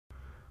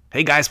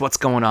Hey guys, what's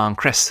going on?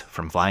 Chris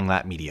from Flying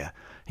Lap Media.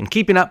 In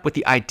keeping up with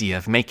the idea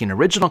of making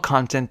original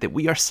content that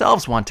we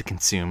ourselves want to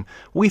consume,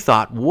 we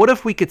thought, what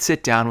if we could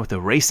sit down with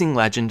a racing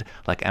legend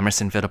like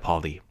Emerson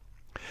Fittipaldi?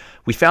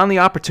 We found the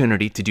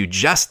opportunity to do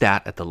just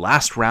that at the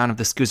last round of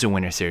the SKUSA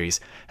Winter Series,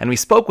 and we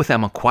spoke with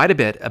Emmo quite a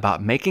bit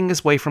about making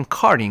his way from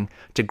karting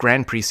to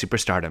Grand Prix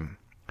superstardom.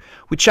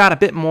 We chat a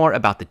bit more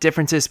about the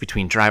differences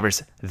between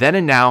drivers then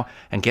and now,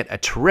 and get a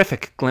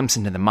terrific glimpse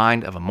into the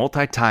mind of a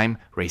multi-time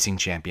racing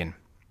champion.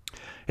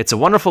 It's a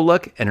wonderful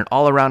look and an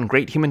all-around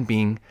great human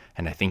being,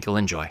 and I think you'll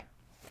enjoy.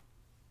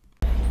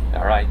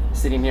 All right,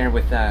 sitting here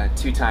with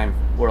two-time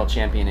world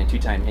champion and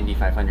two-time Indy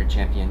 500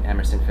 champion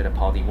Emerson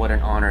Fittipaldi. What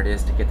an honor it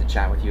is to get to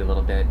chat with you a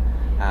little bit.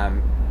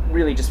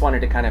 Really just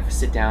wanted to kind of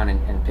sit down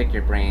and pick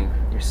your brain.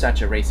 You're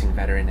such a racing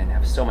veteran and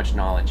have so much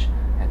knowledge.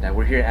 And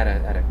we're here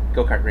at a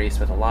go-kart race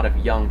with a lot of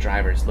young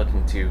drivers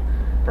looking to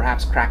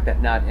perhaps crack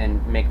that nut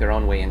and make their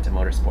own way into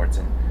motorsports.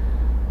 And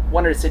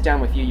wanted to sit down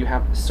with you. You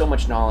have so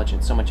much knowledge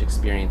and so much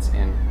experience,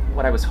 and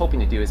what I was hoping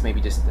to do is maybe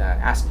just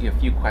ask you a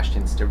few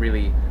questions to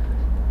really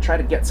try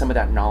to get some of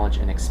that knowledge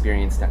and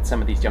experience that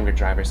some of these younger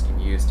drivers can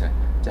use to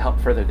help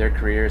further their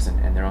careers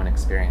and their own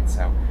experience.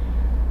 So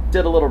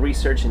did a little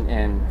research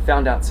and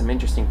found out some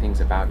interesting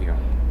things about you.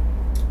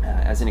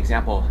 As an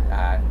example,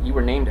 you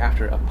were named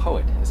after a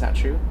poet. Is that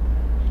true?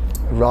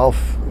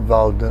 Ralph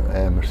Waldo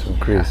Emerson.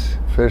 Chris,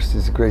 first,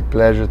 it's a great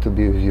pleasure to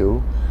be with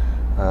you.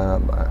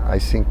 I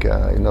think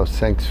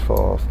thanks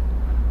for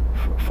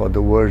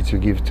the words you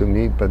give to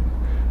me, but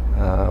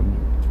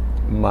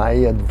my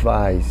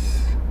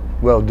advice,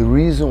 well, the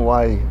reason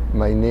why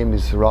my name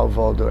is Ralph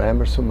Waldo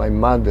Emerson, my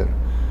mother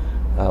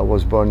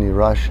was born in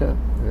Russia.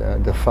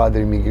 The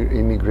father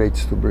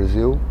immigrates to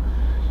Brazil,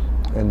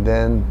 and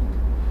then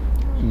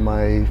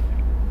my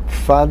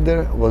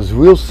father was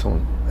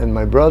Wilson and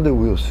my brother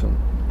Wilson,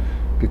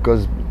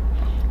 because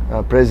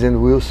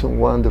President Wilson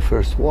won the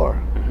First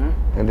War.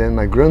 And then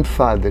my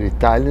grandfather,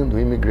 Italian, who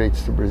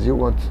immigrates to Brazil,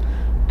 wants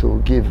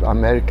to give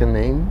American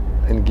name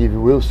and give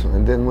Wilson.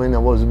 And then when I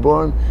was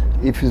born,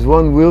 if it's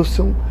one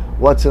Wilson,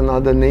 what's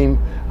another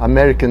name,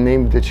 American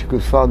name that she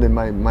could find? And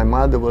my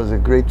mother was a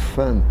great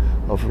fan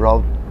of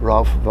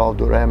Ralph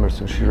Waldo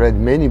Emerson. She read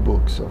many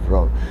books of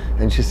Ralph,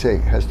 and she said,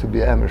 it has to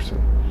be Emerson.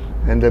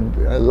 And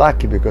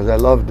lucky, because I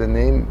love the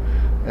name,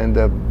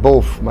 and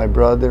both my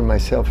brother and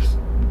myself,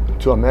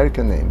 two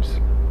American names.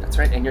 That's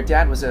right, and your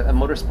dad was a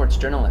motorsports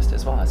journalist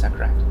as well, is that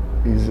correct?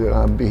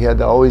 He had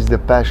always the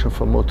passion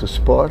for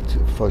motorsport,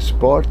 for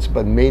sports,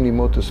 but mainly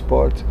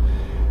motorsport.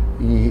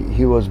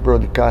 He was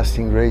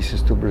broadcasting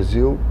races to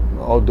Brazil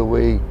all the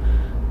way.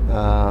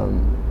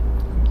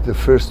 The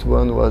first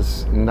one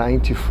was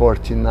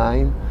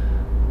 1949,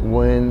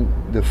 when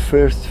the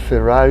first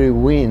Ferrari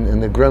win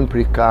in the Grand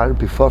Prix car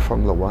before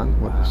Formula One,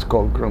 what was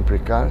called Grand Prix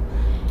car,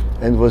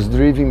 and was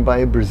driven by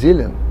a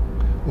Brazilian,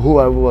 who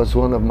was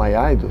one of my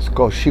idols,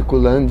 called Chico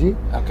Landi,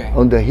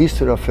 on the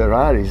history of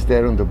Ferraris,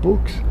 there on the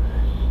books,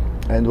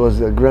 and was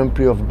the Grand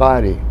Prix of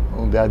Bari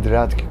on the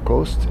Adriatic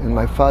coast, and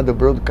my father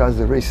broadcast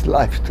the race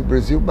live to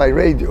Brazil by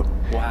radio.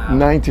 Wow.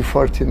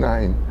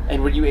 1949.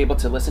 And were you able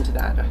to listen to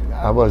that?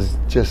 I was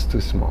just too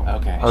small.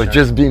 Okay, I was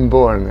just being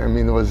born. I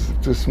mean, it was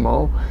too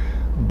small,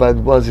 but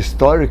it was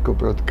historical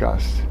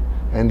broadcast,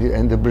 and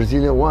the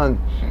Brazilian won.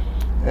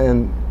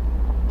 And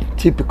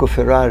typical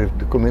Ferrari,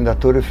 the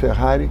Commendatore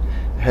Ferrari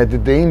had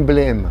the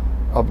emblem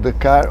of the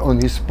car on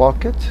his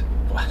pocket.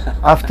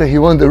 After he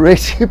won the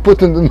race, he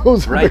put on the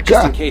nose of the car.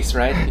 Just in case,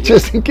 right?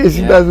 Just in case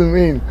he doesn't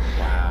win.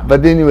 Wow.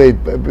 But anyway,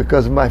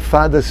 because my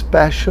father's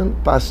passion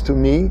passed to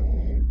me,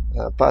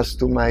 passed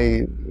to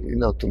my,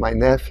 to my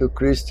nephew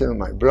Christian,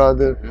 my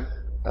brother,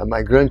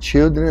 my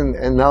grandchildren,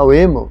 and now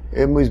Emmo.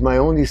 Emmo is my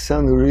only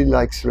son who really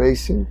likes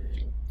racing.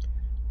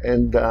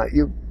 And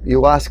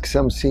you ask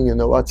something,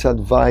 what's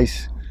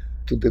advice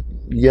to the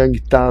young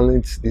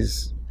talents?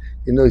 It's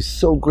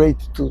so great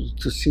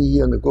to see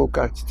here on the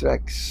go-kart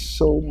track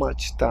so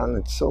much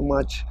talent, so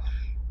much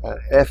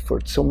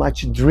effort, so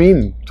much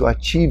dream to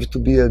achieve, to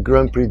be a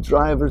Grand Prix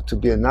driver, to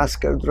be a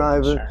NASCAR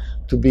driver,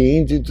 to be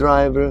Indy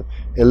driver,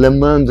 a Le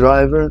Mans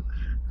driver.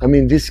 I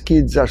mean, these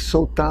kids are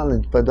so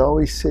talented, but I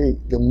always say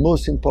the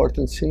most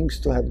important thing is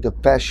to have the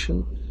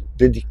passion,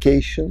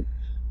 dedication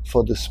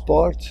for the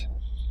sport,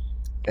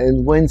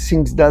 and when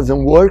things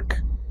doesn't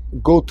work,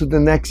 go to the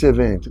next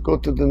event, go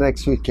to the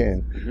next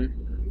weekend.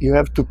 You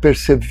have to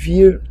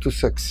persevere to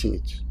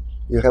succeed.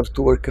 You have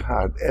to work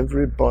hard.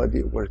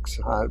 Everybody works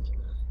hard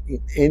in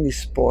any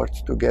sport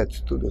to get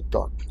to the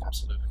top.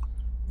 Absolutely.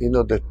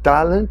 The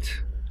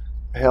talent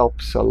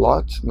helps a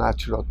lot,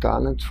 natural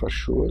talent for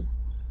sure,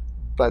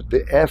 but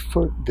the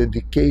effort,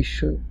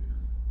 dedication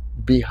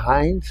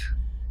behind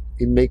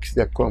it makes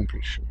the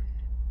accomplishment.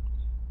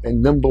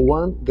 And number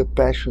one, the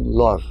passion,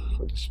 love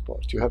for the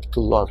sport. You have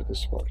to love the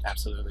sport.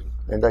 Absolutely.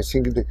 And I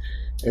think,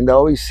 and I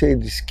always say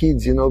these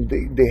kids,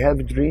 they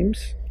have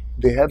dreams,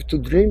 they have to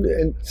dream,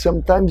 and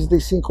sometimes they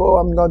think, oh,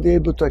 I'm not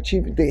able to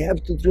achieve it. They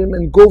have to dream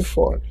and go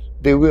for it.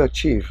 They will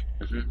achieve.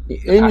 In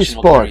any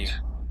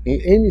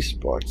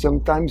sport,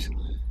 sometimes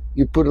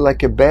you put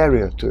like a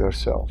barrier to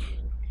yourself.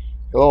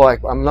 Oh,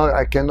 I'm not.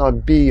 I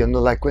cannot be. You know,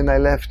 like when I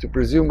left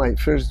Brazil, my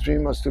first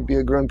dream was to be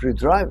a Grand Prix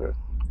driver.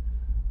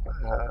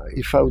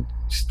 If I would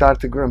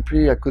start a Grand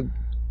Prix, I could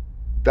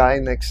die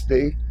next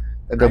day,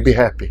 and I'll be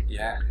happy.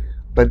 Yeah.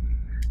 But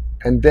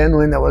and then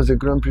when I was a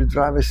Grand Prix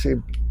driver, I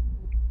said,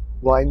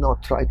 why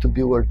not try to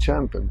be world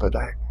champion? But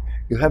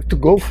you have to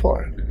go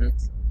for it. Mm-hmm.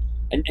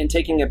 And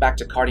taking it back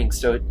to karting,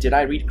 so did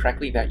I read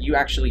correctly that you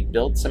actually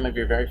built some of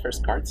your very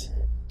first karts?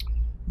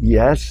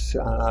 Yes,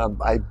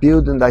 I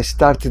built and I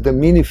started a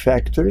mini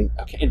factory.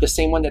 Okay, and the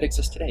same one that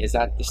exists today, is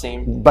that the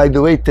same? By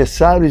the way,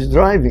 Tessaro is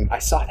driving. I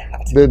saw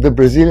that. The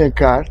Brazilian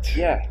kart.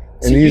 Yeah.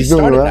 And so he's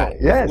doing well.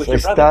 That yes, I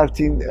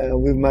started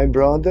with my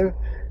brother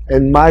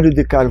and Mario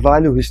de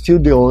Carvalho, who's still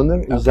the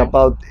owner. He's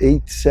about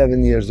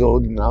 7 years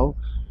old now.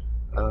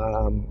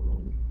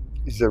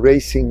 He's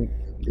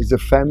a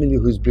family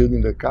who's building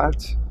the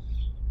karts.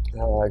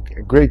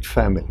 A great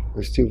family.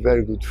 We're still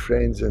very good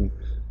friends, and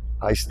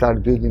I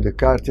started building the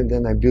kart, and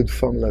then I built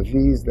Formula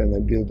V's, then I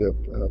built a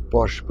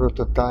Porsche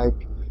prototype.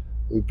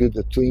 We built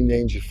a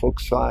twin-engine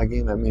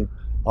Volkswagen. I mean,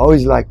 I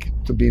always like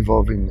to be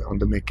involved on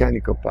the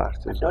mechanical part.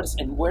 I've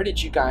noticed. And where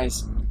did you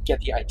guys get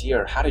the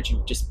idea, or how did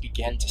you just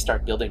begin to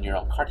start building your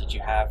own car? Did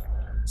you have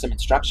some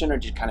instruction, or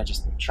did you kind of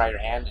just try your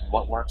hand and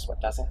what works,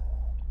 what doesn't?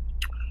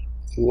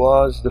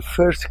 Was the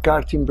first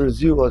kart in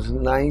Brazil was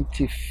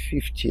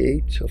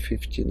 1958 or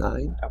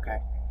 59. Okay.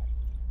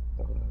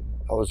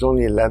 I was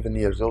only 11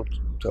 years old,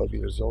 12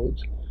 years old.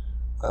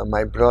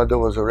 My brother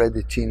was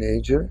already a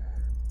teenager,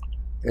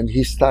 and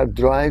he started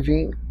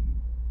driving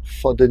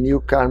for the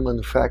new kart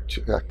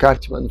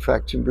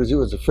manufacturer in Brazil.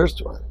 Was the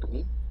first one.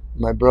 Mm-hmm.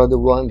 My brother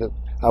won that.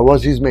 I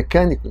was his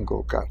mechanic in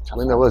go-kart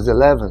when I was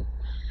 11,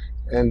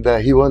 and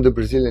he won the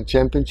Brazilian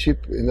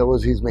championship, and I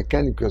was his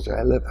mechanic because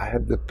I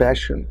have the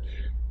passion.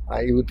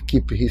 I would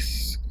keep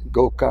his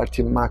go-kart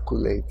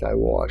immaculate. I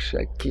wash,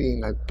 I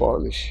clean, I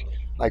polish,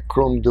 I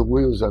chrome the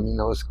wheels. I mean,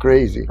 I was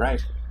crazy.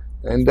 Right.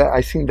 And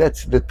I think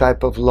that's the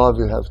type of love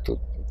you have to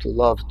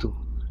love to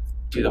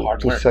do the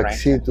hard to work,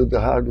 succeed, right? do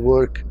the hard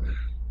work.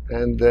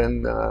 And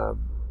then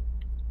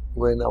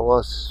when I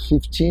was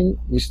 15,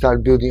 we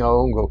started building our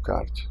own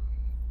go-kart.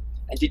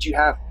 And did you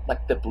have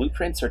like the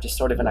blueprints, or just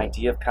sort of an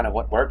idea of kind of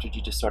what worked? Or did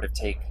you just sort of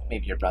take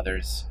maybe your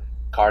brother's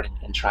kart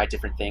and try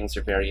different things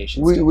or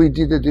variations? We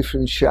did a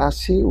different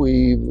chassis.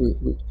 We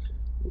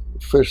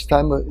first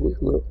time we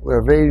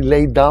were very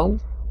laid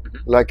down,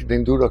 like the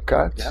enduro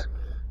karts. Yeah.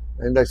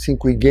 And I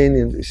think we gained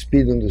in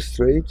speed on the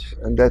straight,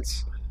 and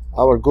that's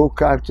our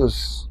go-kart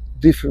was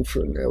different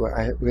from.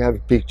 We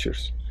have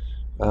pictures,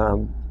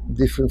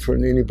 different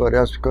from anybody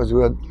else because we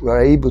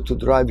were able to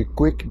drive it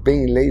quick,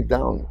 being laid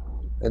down,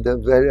 and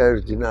then very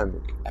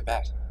aerodynamic. I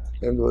bet.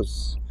 And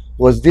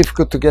was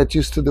difficult to get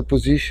used to the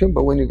position,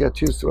 but when you get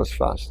used, it was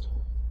fast.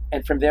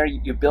 And from there,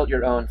 you built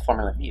your own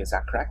Formula V, is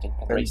that correct? And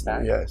raced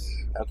that? Yes.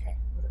 Okay.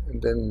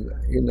 And then,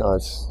 you know,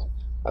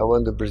 I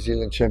won the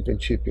Brazilian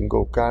championship in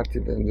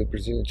go-karting and the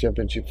Brazilian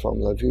championship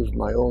Formula V with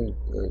my own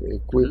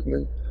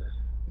equipment.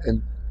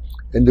 And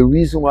the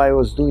reason why I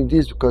was doing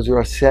this, because we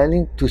were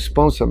selling to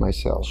sponsor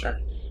myself. Sure.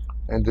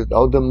 And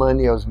all the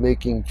money I was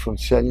making from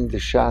selling the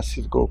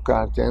chassis,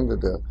 go-kart and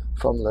the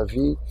Formula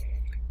V,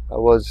 I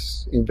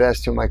was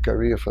investing in my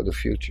career for the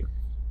future.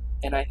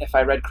 And if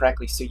I read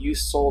correctly, so you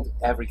sold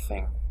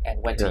everything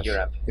and went to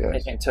Europe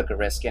and took a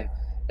risk. And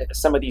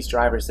some of these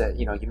drivers that,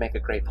 you know, you make a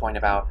great point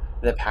about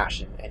the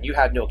passion, and you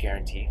had no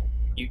guarantee.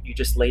 You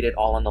just laid it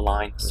all on the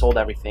line, sold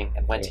everything,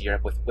 and went to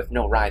Europe with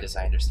no ride, as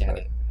I understand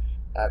it.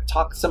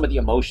 Talk some of the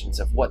emotions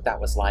of what that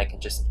was like, and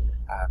just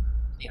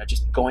you know,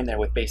 just going there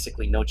with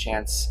basically no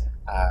chance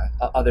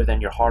other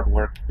than your hard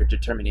work, your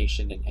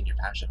determination, and your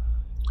passion.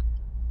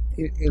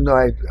 You know,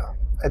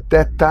 at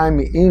that time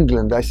in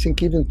England, I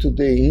think even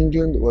today,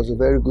 England was a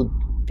very good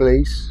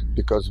place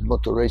because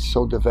motor race is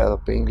so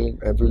developed in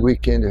England. Every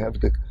weekend you have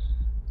the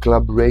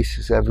club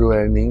races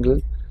everywhere in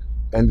England.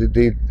 And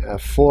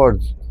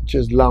Ford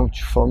just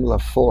launched Formula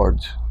Ford,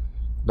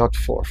 not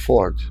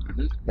Ford.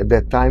 At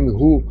that time,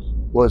 who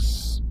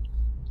was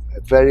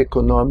very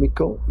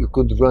economical. You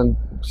could run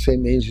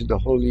same engine the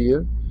whole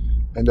year.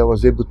 And I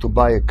was able to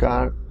buy a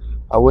car.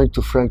 I went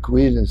to Frank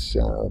Williams.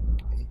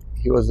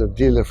 He was a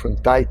dealer from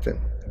Titan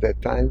at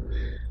that time,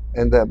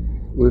 and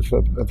with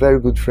a very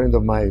good friend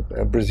of mine,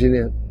 a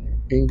Brazilian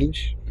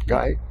English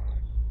guy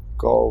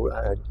called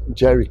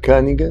Jerry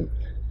Cunningham,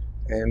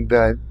 and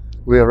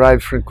we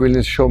arrived. Frank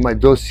Williams showed my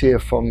dossier,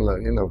 Formula,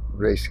 you know,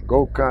 racing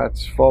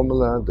go-karts,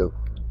 Formula, the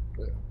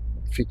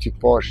Fittipaldi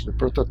Porsche, the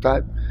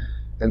prototype,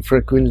 and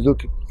Frank Williams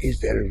looked,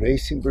 is there a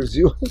race in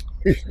Brazil?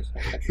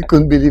 He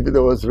couldn't believe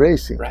there was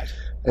racing. Right.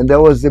 And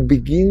that was the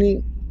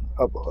beginning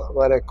of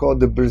what I call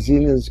the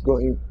Brazilians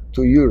going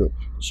to Europe.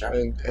 Sure.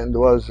 And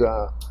was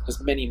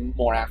there's many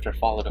more after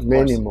followed, of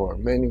many course.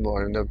 many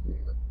more.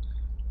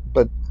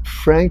 But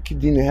Frank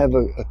didn't have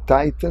a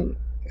Titan.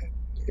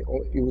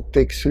 It would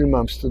take 3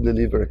 months to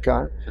deliver a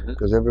car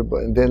because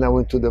everybody. And then I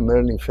went to the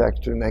Merlin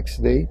factory next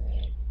day,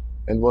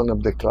 and one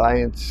of the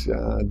clients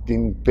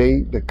didn't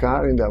pay the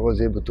car, and I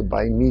was able to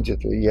buy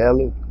immediately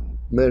yellow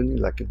Merlin,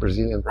 like a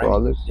Brazilian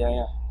colors,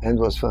 Yeah. and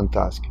it was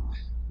fantastic.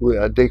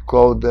 they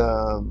called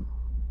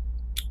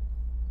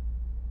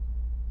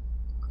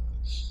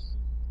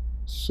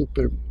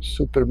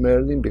Super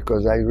Merlin,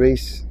 because I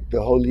raced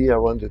the whole year.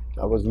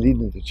 I was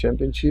leading the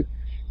championship,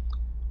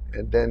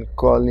 and then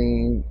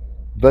Colin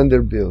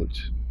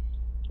Vanderbilt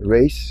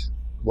race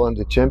won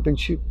the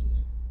championship,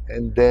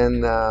 and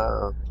then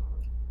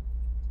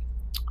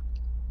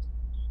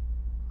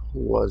who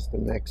was the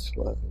next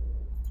one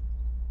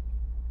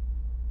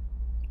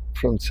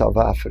from South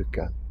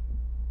Africa?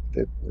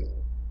 The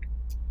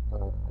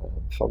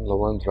Formula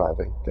One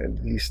driver. Then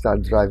he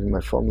started driving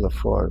my Formula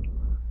 4.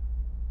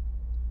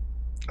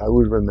 I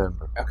will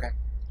remember. Okay.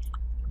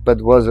 But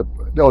it was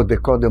they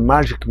called the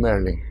Magic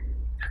Merlin,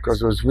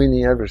 because it was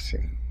winning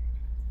everything.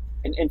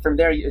 And from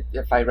there,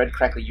 if I read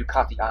correctly, you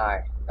caught the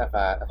eye of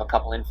a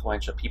couple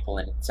influential people,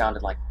 and it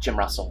sounded like Jim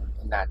Russell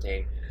in that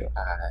day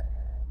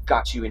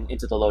got you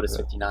into the Lotus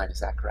 59. Is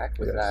that correct?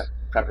 With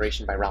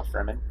preparation by Ralph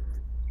Furman?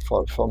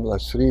 For Formula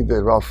 3,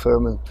 the Ralph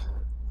Furman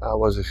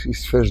was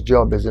his first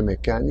job as a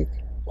mechanic.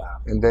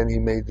 Wow. And then he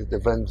made the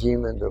Van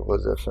Diemen. That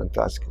was a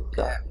fantastic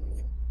car.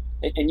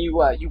 Yeah. And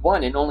you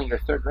won in only your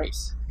third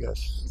race.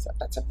 Yes.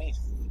 That's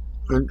amazing.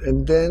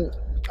 And then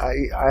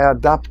I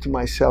adapt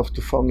myself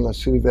to Formula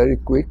 3 very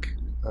quick.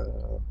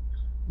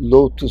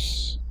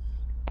 Lotus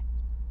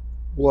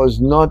was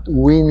not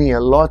winning a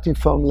lot in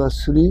Formula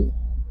 3,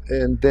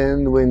 and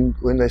then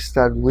when I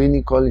started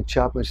winning, Colin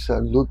Chapman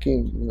started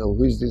looking,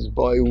 who is this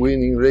boy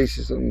winning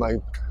races on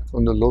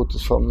the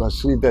Lotus Formula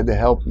 3? That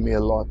helped me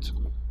a lot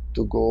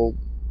to go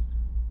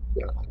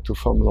to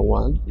Formula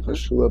 1 for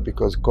sure,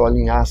 because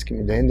Colin asked me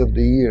at the end of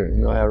the year.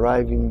 I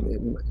arrived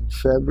in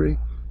February.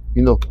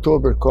 In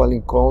October,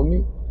 Colin called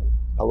me.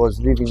 I was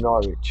leaving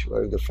Norwich,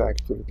 where the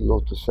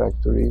Lotus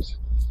factory is,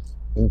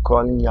 and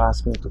Colin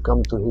asked me to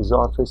come to his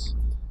office.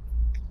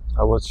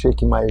 I was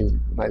shaking my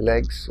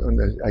legs, and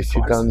I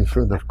sit down in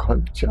front of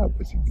Colin Chapman.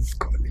 I said, "This is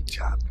Colin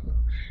Chapman."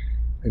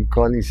 And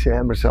Colin said,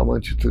 "Emerson, I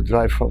want you to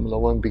drive Formula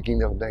 1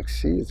 beginning of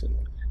next season."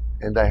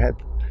 And I had,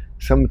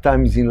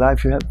 sometimes in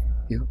life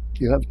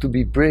you have to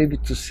be brave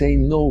to say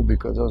no,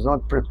 because I was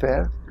not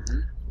prepared.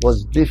 It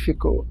was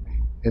difficult.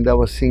 And I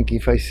was thinking,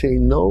 if I say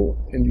no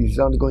and he's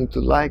not going to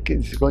like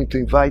it, he's going to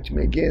invite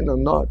me again or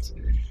not.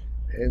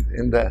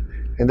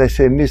 And I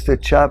say, "Mr.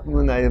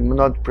 Chapman, I am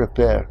not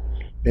prepared."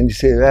 And he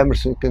said,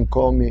 "Emerson, you can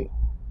call me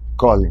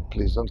Colin,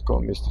 please don't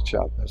call Mr.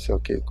 Chapman." I said,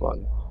 "Okay,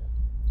 Colin.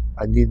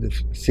 I need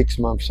 6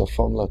 months of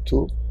Formula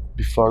 2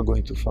 before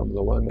going to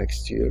Formula 1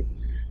 next year."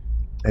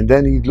 And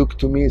then he looked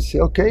to me and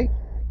said, "Okay,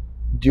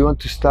 do you want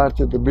to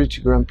start at the British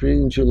Grand Prix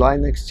in July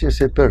next year?" I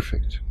said,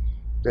 "Perfect."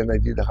 Then I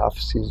did a half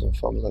season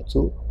Formula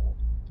 2.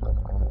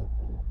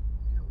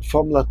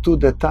 Formula 2,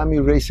 that time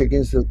you race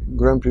against the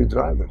Grand Prix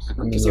drivers.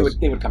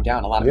 They would come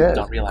down. A lot of people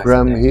don't realize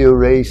Graham Hill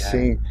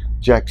racing,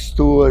 Jack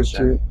Stewart,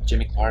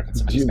 Jimmy Clark, and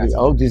some of these guys.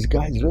 All these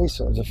guys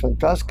racing. It was a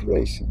fantastic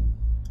racing.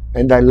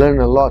 And I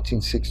learned a lot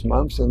in 6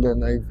 months, and then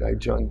I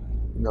joined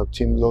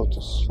Team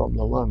Lotus.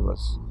 Formula 1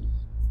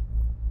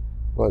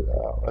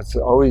 it's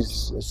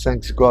always,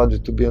 thanks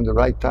God, to be on the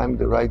right time,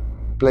 the right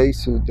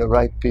place, with the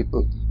right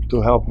people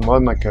to help all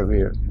my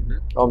career.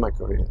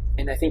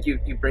 And I think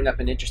you bring up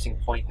an interesting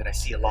point that I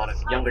see a lot of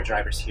younger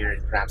drivers here,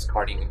 and perhaps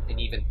karting and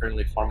even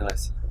early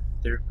formulas.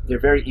 They're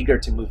very eager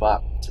to move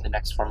up to the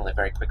next formula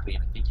very quickly,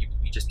 and I think you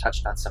just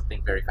touched on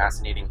something very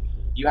fascinating.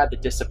 You had the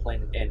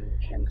discipline and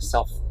the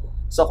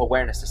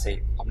self-awareness to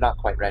say, "I'm not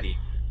quite ready."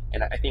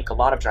 And I think a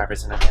lot of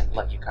drivers, and I'll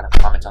let you kind of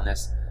comment on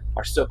this,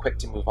 are so quick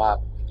to move up,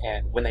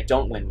 and when they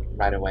don't win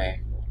right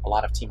away, a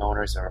lot of team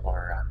owners or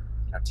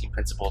team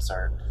principals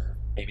are,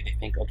 maybe they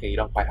think, "Okay, you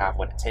don't quite have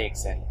what it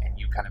takes," and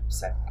you kind of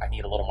said, "I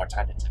need a little more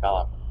time to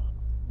develop."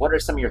 What are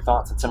some of your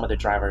thoughts on some of the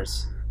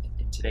drivers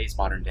in today's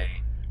modern day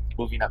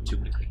moving up too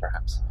quickly,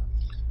 perhaps?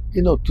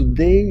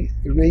 Today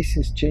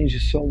racing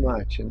changes so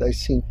much, and I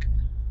think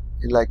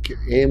like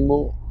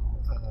Emmo,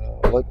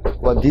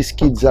 what these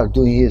kids are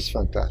doing here is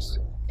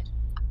fantastic.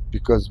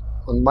 Because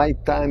on my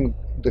time,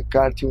 the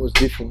karting was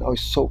different. Now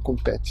it's so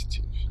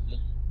competitive.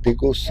 They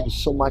go through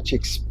so much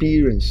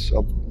experience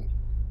of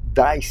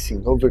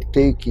dicing,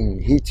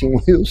 overtaking, hitting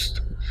wheels.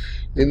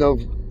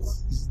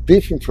 It's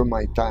different from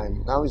my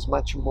time. Now it's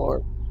much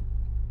more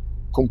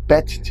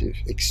competitive,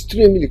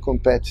 extremely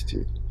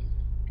competitive.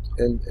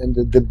 And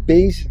the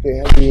base they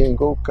have here in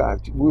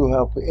go-kart will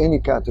help any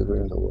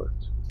category in the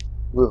world.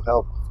 Will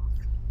help,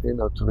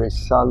 to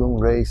race slalom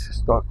race,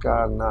 stock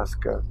car,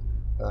 NASCAR.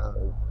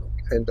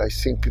 And I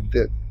think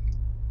that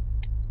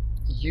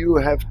you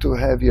have to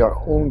have your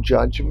own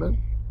judgment.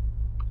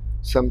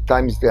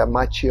 Sometimes they are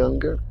much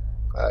younger.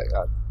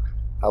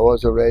 I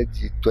was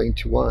already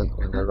 21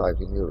 when I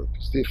arrived in Europe.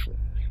 It's different.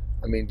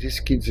 I mean, these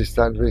kids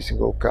start racing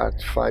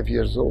go-kart 5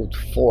 years old,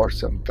 4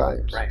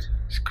 sometimes. Right.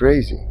 It's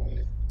crazy.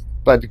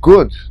 But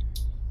good,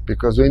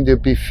 because when they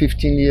be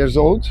 15 years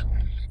old,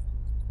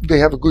 they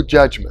have a good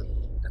judgment.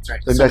 That's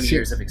right. So many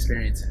years of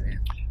experience.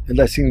 And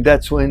I think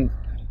that's when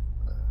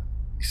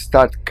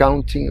start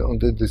counting on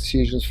the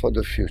decisions for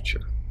the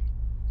future.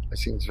 I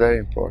think it's very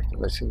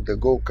important. I think the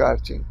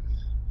go-karting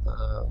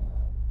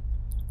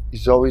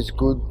is always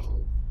good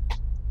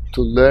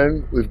to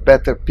learn with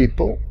better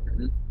people.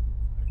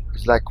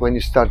 It's like when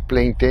you start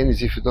playing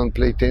tennis, if you don't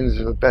play tennis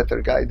with a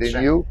better guy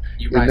than you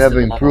never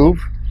improve.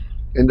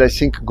 And I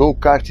think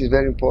go-kart is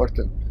very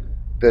important.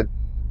 That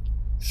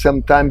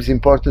sometimes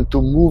important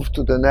to move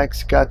to the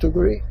next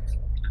category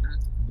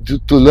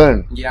to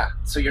learn. Yeah,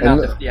 so you're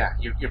not,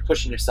 you're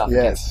pushing yourself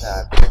against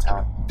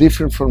talent.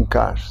 Different from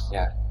cars.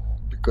 Yeah.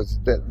 Because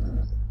that,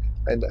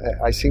 and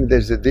I think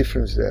there's a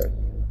difference there.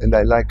 And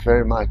I like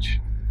very much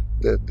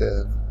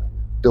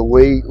the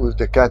way with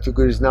the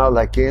categories now,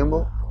 like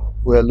Emmo,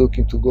 we are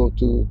looking to go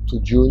to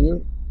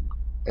junior,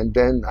 and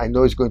then I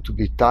know it's going to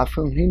be tough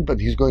on him, but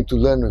he's going to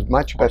learn with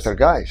much better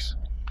guys.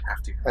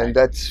 Have to, and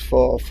that's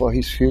for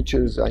his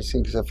futures. I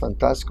think it's a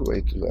fantastic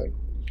way to learn.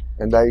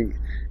 And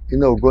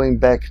going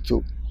back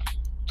to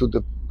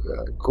the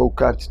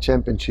go-kart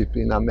championship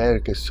in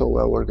America is so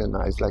well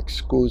organized, like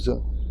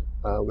SKUSA.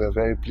 We are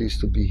very pleased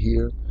to be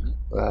here.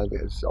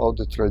 There's all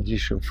the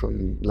tradition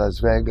from Las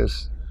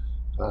Vegas.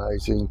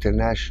 It's an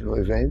international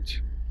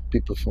event,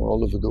 people from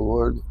all over the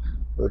world.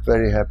 We're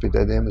very happy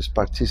that Emmo is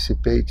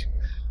participating.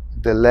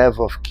 The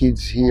level of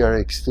kids here are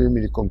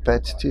extremely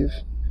competitive.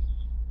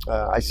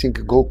 I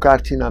think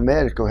go-kart in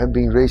America, we have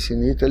been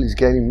racing in Italy, is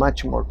getting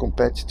much more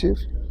competitive.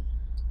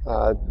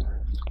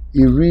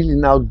 You really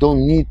now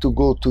don't need to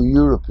go to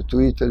Europe, to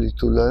Italy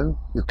to learn.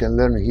 You can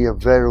learn here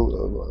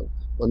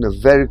on a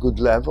very good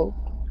level.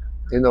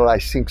 I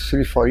think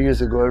 3-4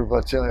 years ago,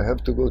 everybody said I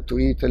have to go to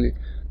Italy.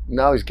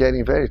 Now it's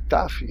getting very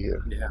tough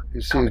here. Yeah,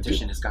 you see,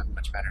 competition has gotten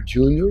much better.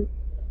 Junior,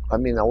 I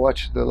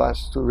watched the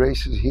last 2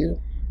 races here.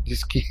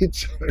 These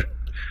kids,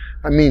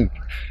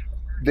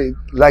 they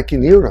like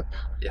in Europe.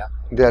 Yeah,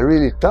 they're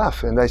really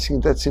tough, and I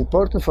think that's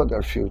important for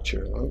their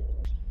future.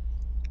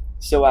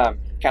 So,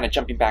 kind of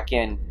jumping back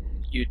in,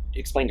 you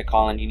explained to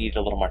Colin you needed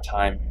a little more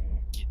time.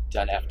 You'd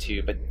done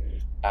F2, but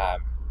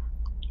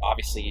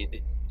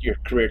obviously your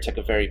career took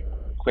a very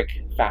quick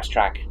fast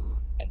track,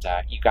 and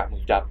you got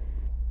moved up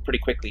pretty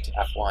quickly to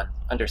F1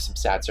 under some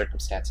sad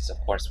circumstances, of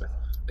course, with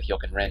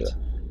Jochen Rindt.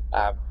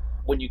 Yeah.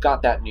 When you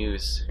got that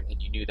news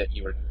and you knew that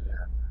you were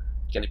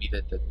going to be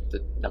the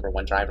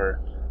 #1 driver,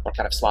 what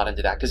kind of slot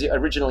into that? Because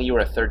originally you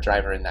were a 3rd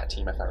driver in that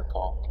team, if I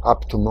recall.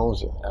 Up to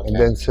Monza. Okay. And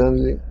then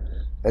suddenly,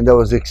 and I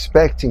was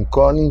expecting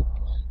Colin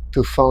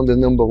to find the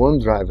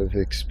 #1 driver of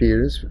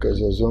experience, because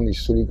there was only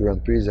 3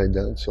 Grand Prix I'd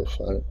done so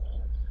far.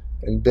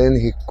 And then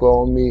he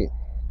called me.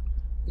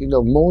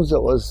 Monza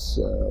was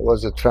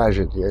a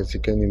tragedy, as you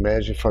can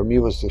imagine. For me,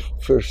 it was the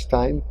first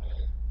time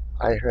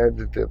I had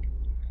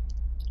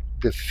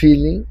the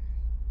feeling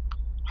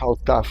how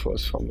tough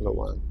was Formula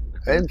 1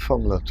 and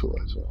Formula 2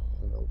 as well.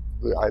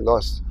 I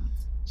lost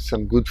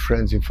some good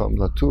friends in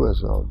Formula 2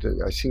 as well.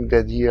 I think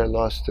that year I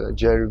lost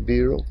Jerry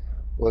Birrell,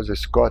 was a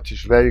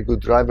Scottish, very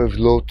good driver of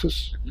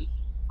Lotus.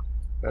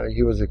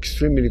 He was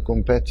extremely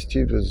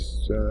competitive,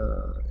 was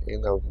a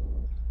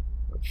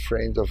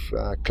friend of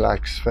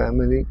Clark's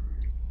family.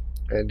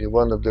 And in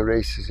one of the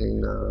races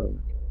in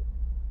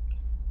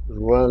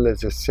Rouen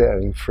Les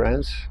Essers in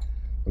France,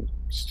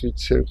 street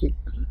circuit,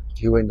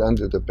 he went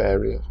under the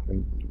barrier,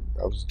 and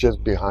I was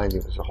just behind him.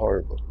 It was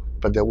horrible.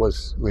 But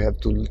we have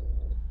to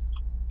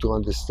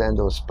understand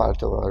that was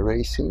part of our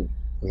racing.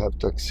 We have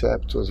to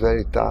accept. It was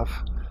very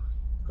tough.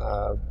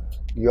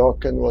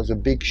 Jochen was a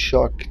big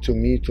shock to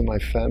me, to my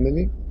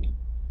family.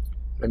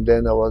 And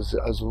then I was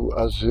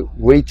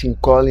waiting,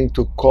 Colin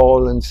to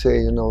call and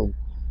say,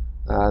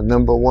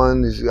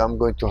 #1 is I'm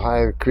going to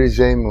hire Chris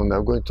Emmo.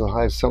 I'm going to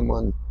hire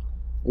someone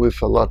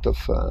with a lot of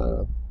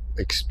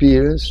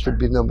experience to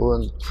be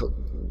 #1,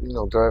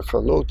 driver for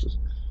Lotus.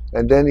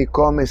 And then he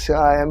called me and said,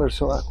 "Hi,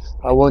 Emerson,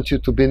 I want you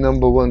to be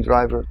 #1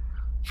 driver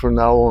from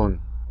now on."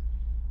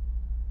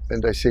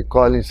 And I said,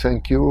 "Colin,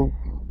 thank you.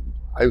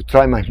 I will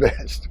try my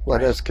best."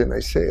 What else can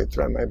I say? I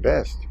try my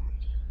best.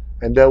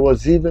 And there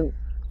was even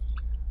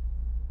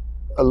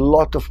a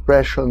lot of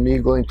pressure on me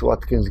going to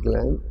Watkins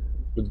Glen.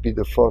 Would be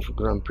the 4th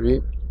Grand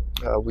Prix.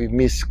 We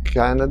missed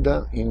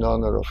Canada in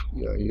honor of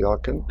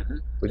Jochen.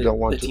 We don't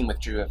want the team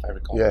withdrew, if I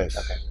recall. Yes.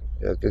 Okay.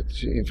 Yeah,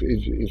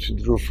 it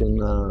withdrew from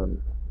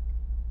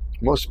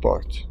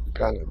Motorsport,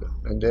 Canada.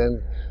 And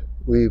then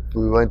we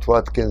went to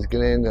Watkins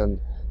Glen,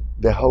 and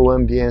the whole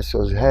ambience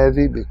was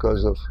heavy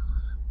because of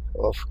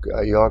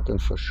Jochen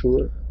for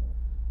sure.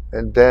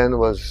 And then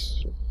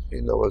was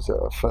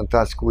a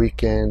fantastic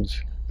weekend.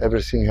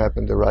 Everything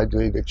happened the right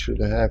way that should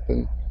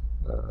happen.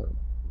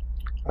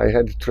 I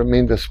had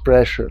tremendous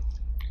pressure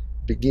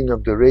beginning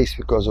of the race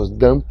because it was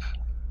damp.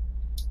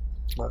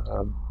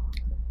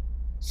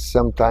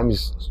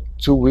 Sometimes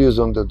 2 wheels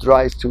on the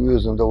dry, 2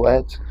 wheels on the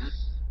wet.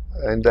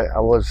 And I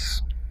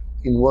was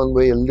in one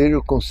way a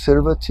little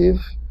conservative,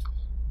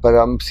 but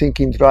I'm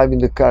thinking driving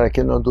the car, I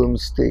cannot do a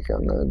mistake.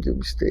 I'm not do a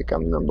mistake.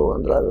 I'm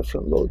 #1 driver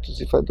from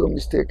Lotus. If I do a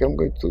mistake,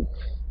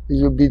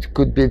 it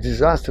could be a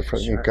disaster for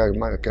me,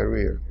 my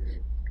career.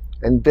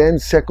 And then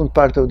second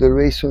part of the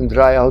race, when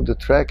dry out the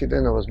track,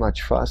 then I was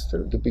much faster.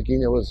 At the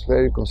beginning, I was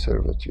very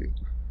conservative,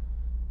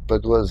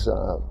 but was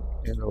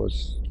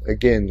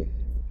again,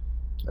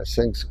 I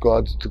thanks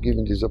God to give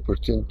me this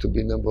opportunity to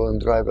be #1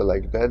 driver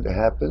like that. It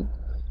happened,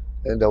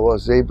 and I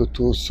was able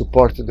to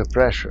support the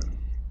pressure,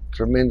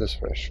 tremendous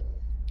pressure.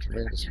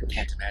 Tremendous pressure.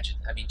 Can't imagine.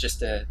 I mean, just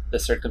the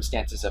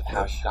circumstances of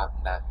how you got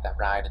in that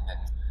ride, and then,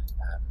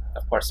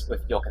 of course,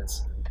 with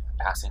Jochem's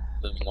passing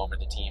looming over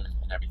the team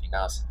and everything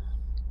else.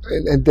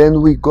 And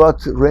then we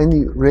got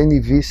Rennie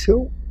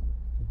Wiesel,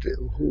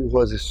 who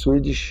was a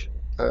Swedish,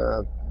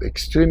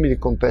 extremely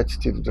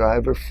competitive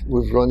driver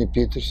with Ronnie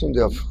Peterson.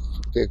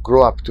 They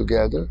grew up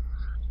together.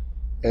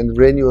 And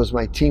Rennie was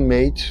my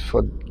teammate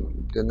for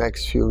the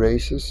next few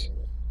races.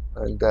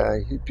 And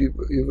he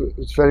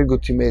was a very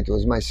good teammate. It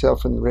was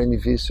myself and Rennie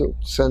Wiesel,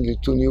 suddenly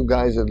two new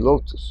guys at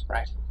Lotus.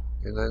 Right.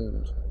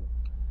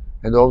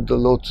 And all the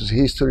Lotus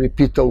history.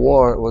 Peter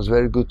Warr was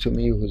very good to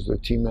me, who was the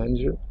team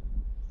manager.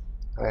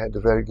 I had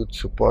a very good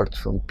support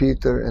from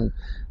Peter,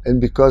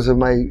 and because of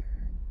my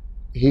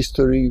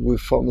history with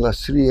Formula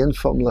 3 and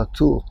Formula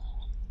 2,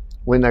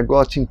 when I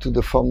got into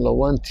the Formula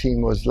 1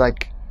 team, was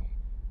like,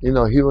 you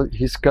know,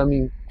 he's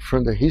coming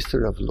from the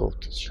history of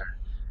Lotus. Sure.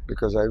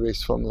 Because I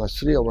raced Formula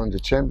 3, I won the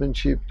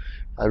championship.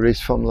 I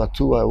raced Formula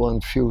 2, I won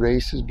a few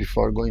races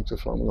before going to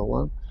Formula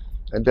 1.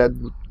 And that,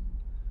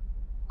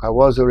 I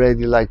was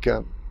already like,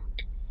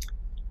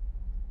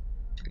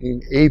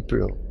 in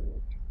April,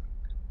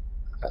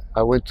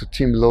 I went to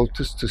Team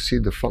Lotus to see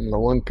the Formula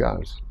 1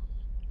 cars.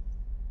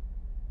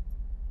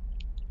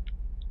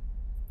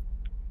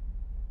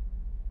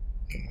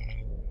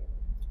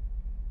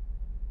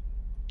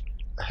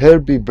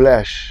 Herbie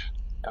Blash,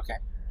 okay,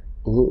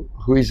 who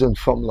is on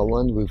Formula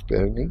 1 with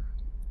Bernie,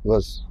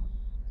 was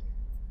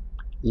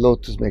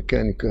Lotus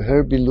mechanic.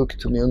 Herbie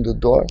looked to me on the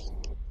door,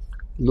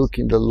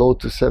 looking the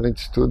Lotus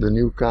 72, the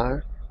new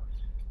car,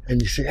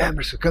 and he said,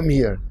 "Emerson, come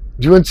here.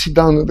 Do you want to sit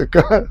down in the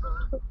car?"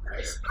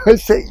 I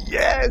said,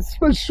 "Yes,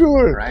 for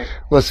sure." Right.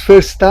 It was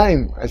first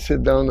time I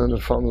sat down on a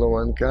Formula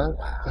 1 car.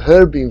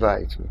 Herbie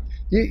invited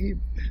me.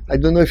 I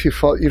don't know if you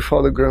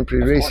follow Grand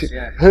Prix racing. Course,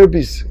 yeah.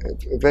 Herbie's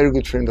a very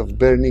good friend of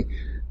Bernie,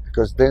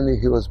 because then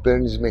he was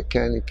Bernie's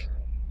mechanic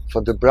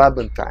for the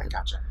Brabant time.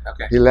 Gotcha.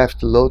 Okay. He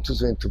left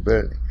Lotus, went to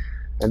Bernie,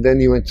 and then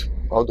he went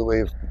all the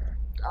way.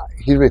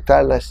 He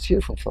retired last year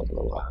from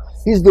Formula 1.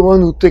 He's the one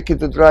who took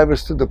the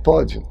drivers to the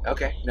podium.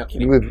 Okay. No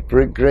kidding. With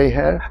gray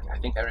hair. I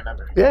think I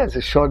remember. Yeah, it's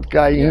a short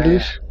guy,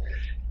 English.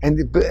 Yeah.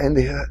 And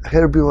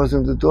Herbie was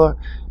on the door.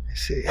 I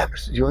said,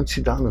 "Emerson, do you want to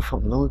sit down in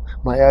Formula 1?"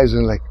 My eyes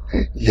were like,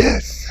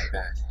 yes.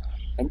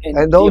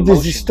 And all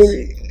this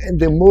history and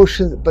the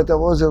emotions, but I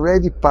was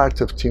already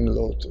part of Team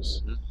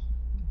Lotus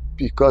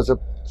because of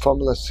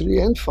Formula 3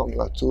 and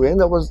Formula 2.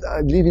 And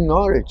I live in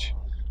Norwich.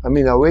 I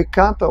mean, I wake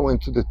up, I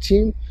went to the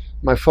team.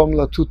 My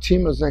Formula 2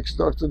 team was next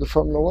door to the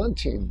Formula 1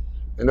 team.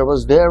 And I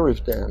was there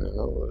with them, you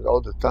know, all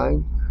the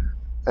time.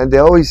 And they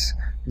always,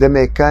 the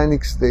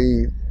mechanics,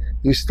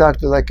 you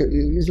started like, it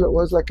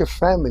was like a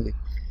family.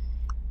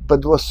 But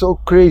it was so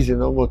crazy, you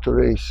know, motor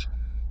race.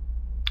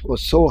 It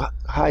was so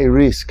high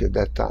risk at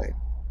that time,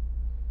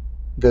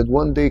 that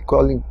one day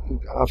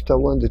after I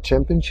won the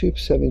championship,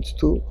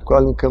 72,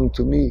 Colin come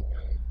to me.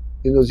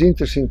 It was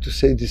interesting to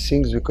say these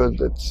things because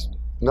that's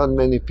not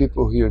many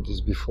people hear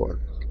this before.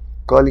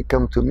 Colin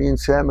come to me and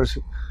say,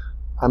 "Emerson,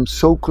 I'm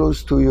so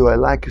close to you, I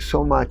like you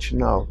so much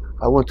now.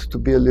 I want to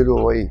be a little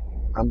away.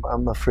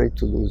 I'm afraid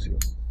to lose you."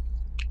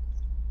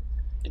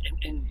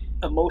 And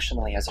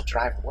emotionally, as a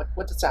driver,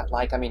 what is that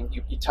like? I mean,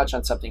 you touch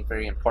on something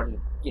very important.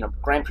 You know,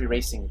 Grand Prix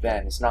racing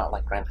then is not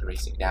like Grand Prix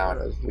racing now.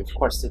 Of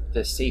course,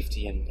 the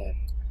safety and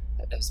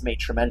has made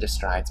tremendous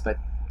strides, but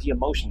the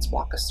emotions,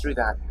 walk us through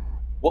that.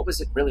 What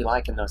was it really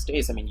like in those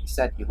days? I mean, you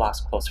said you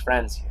lost close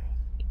friends.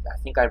 I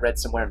think I read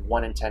somewhere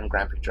 1 in 10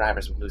 Grand Prix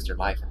drivers would lose their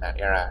life in that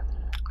era.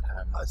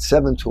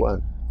 7 to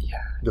 1. Yeah.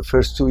 The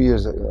first 2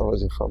 years I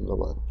was in Formula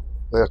 1.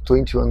 There are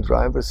 21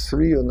 drivers,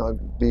 3 will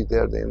not be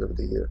there at the end of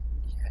the year.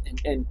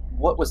 And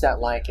what was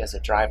that like as a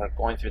driver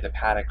going through the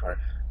paddock, or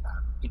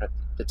you know,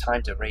 the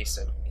time to race,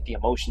 and the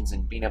emotions,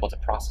 and being able to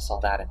process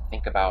all that and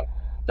think about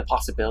the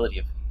possibility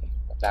of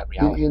that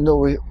reality? You know,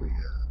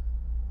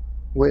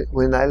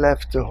 when I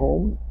left the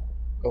home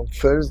on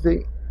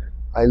Thursday,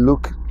 I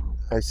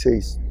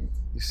say,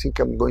 "You think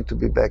I'm going to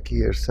be back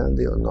here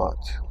Sunday or not?"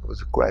 It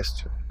was a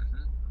question.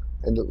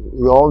 And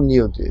we all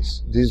knew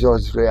this. This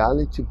was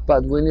reality.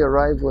 But when I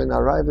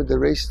arrived at the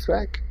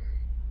racetrack,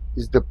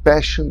 is the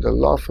passion, the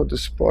love for the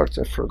sport.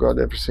 I forgot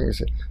everything. I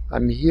said,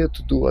 "I'm here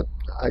to do what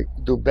I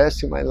do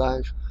best in my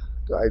life.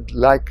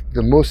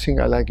 The most thing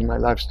I like in my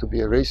life is to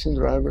be a racing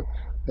driver,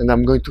 and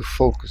I'm going to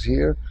focus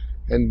here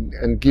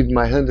and give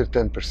my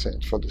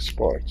 110% for the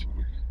sport."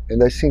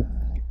 And I think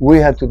we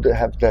had to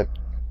have that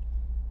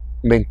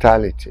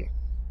mentality.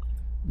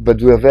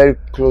 But we are very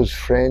close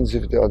friends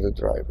with the other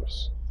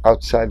drivers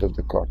outside of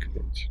the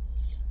cockpit.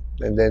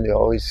 And then they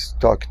always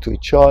talk to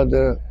each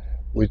other.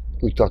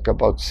 We talk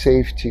about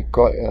safety.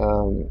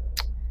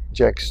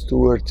 Jack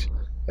Stewart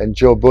and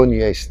Joe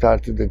Bonnier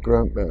started the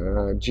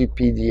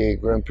GPDA,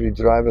 Grand Prix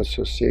Driver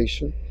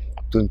Association,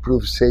 to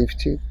improve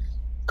safety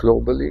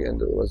globally,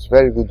 and it was a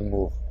very good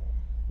move.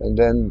 And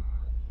then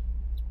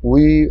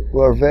we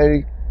were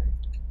very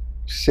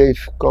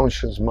safe,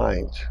 conscious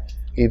mind,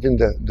 even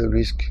the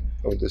risk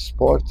of the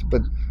sport,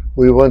 but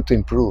we want to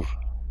improve,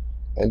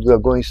 and we are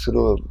going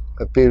through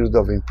a period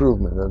of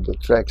improvement, and the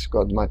tracks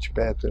got much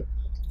better,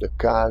 the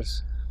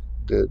cars,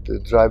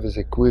 the driver's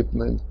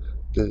equipment,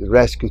 the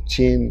rescue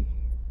team,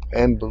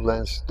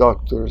 ambulance,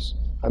 doctors.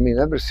 I mean,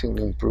 everything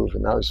improved,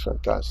 and now it's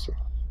fantastic.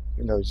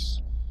 You know,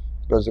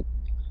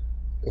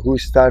 who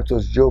started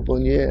was Joe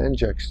Bonnier and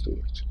Jack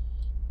Stewart.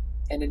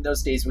 And in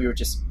those days, we were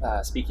just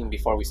speaking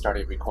before we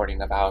started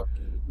recording about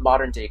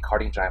modern day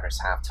karting drivers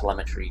have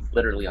telemetry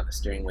literally on the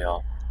steering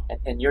wheel. And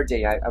in your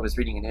day, I was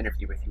reading an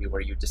interview with you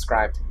where you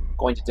described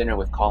going to dinner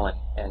with Colin,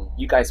 and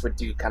you guys would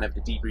do kind of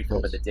the debrief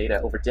over the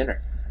data over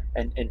dinner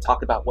and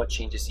talk about what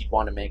changes you'd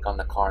want to make on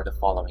the car the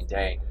following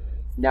day.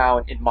 Now,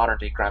 in modern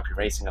day Grand Prix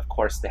racing, of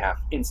course, they have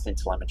instant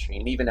telemetry.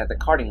 And even at the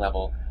karting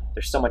level,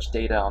 there's so much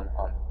data on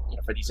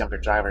for these younger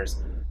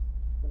drivers.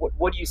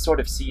 What do you sort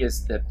of see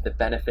as the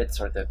benefits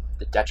or the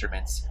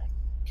detriments?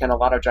 Can a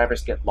lot of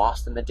drivers get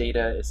lost in the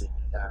data? Is it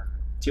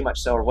too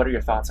much so? Or what are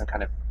your thoughts on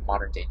kind of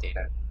modern day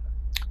data?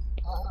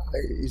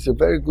 It's a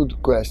very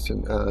good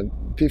question.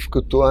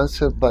 Difficult to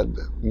answer, but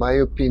my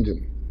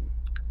opinion,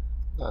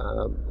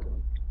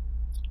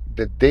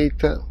 the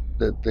data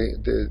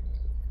that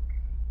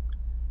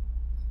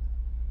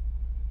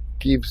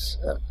gives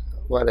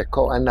what I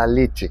call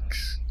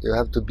analytics. You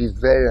have to be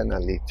very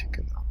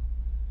analytical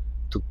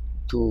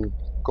to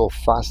go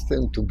faster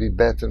and to be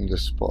better in the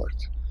sport.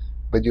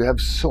 But you have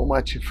so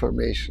much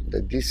information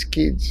that these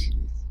kids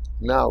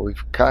now with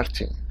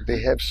karting,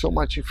 they have so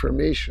much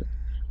information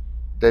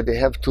that they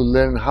have to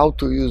learn how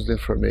to use the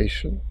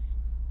information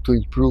to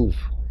improve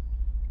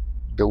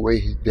the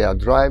way they are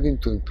driving,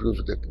 to improve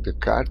the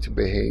car to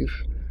behave.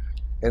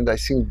 And I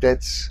think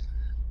that's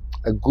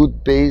a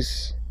good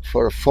base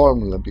for a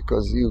formula,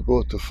 because you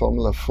go to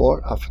Formula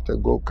 4 after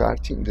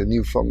go-karting, the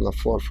new Formula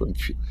 4 from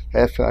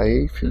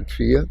FIA, from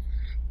FIA,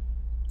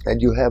 and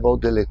you have all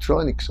the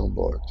electronics on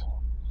board.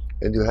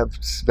 And you have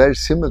very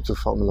similar to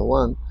Formula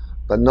 1,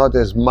 but not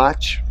as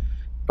much,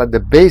 but the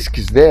basic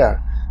is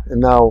there.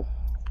 And now,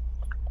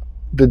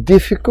 the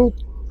difficult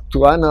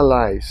to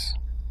analyze,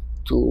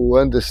 to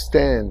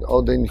understand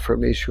all the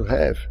information you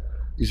have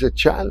is a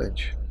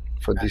challenge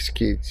for these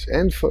kids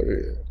and for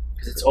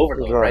because it's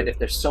overload, right? If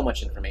there's so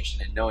much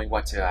information and knowing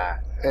what to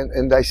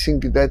and I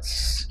think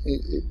that's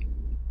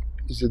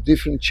is a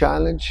different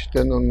challenge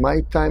than on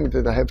my time,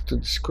 that I have to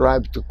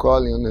describe to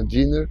Colin on a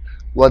dinner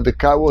what the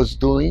car was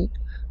doing,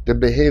 the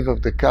behavior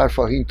of the car,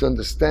 for him to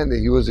understand that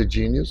he was a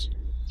genius.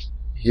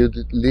 He would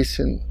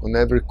listen on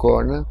every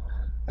corner,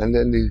 and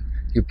then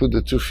he put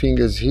the two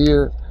fingers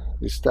here.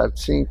 He start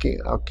thinking,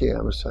 okay,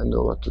 Emerson, I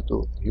know what to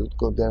do. He would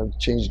go there and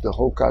change the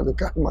whole car, the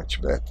car much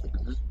better.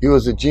 He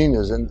was a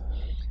genius, and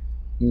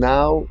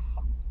now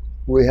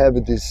we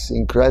have this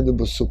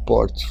incredible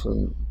support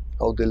from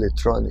all the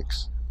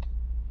electronics.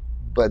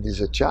 But it's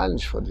a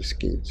challenge for these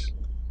kids.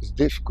 It's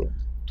difficult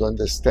to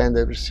understand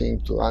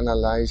everything, to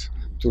analyze,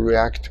 to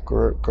react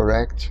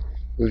correct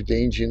with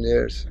the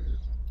engineers.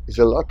 It's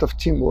a lot of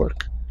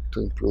teamwork to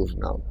improve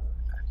now.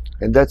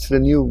 And that's the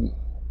new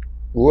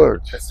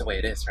word. That's the way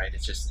it is, right?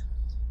 It's just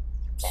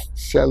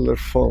cellular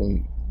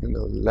phone,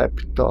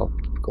 laptop,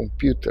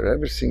 computer,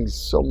 everything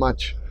is so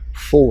much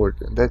forward.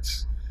 And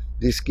that's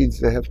these kids,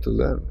 they have to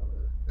learn.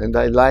 And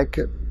I like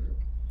it.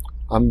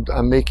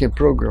 I'm making a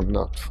program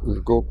now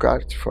with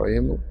go-kart for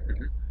Emmo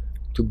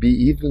to be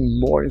even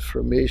more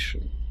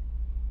information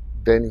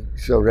than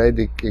is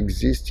already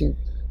existing,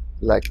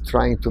 like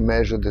trying to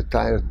measure the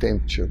tire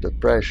temperature, the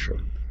pressure,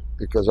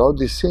 because all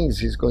these things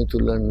he's going to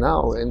learn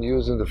now and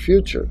use in the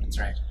future. That's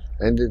right.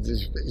 And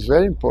it's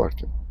very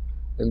important.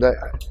 And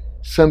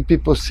some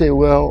people say,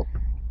 well,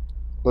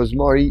 it was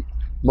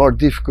more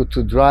difficult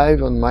to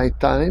drive on my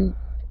time,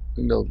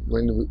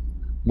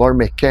 more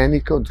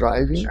mechanical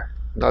driving. Sure.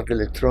 Not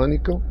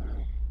electronical.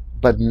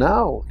 But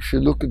now, if you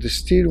look at the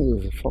steering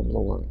wheel of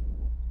Formula 1,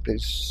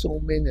 there's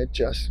so many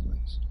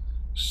adjustments,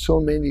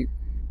 so many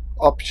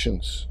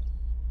options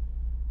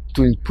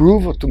to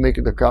improve or to make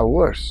the car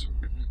worse.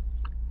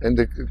 And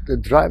the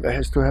driver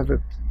has to have a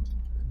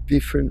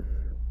different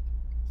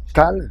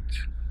talent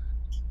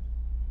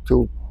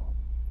to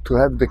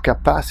have the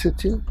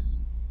capacity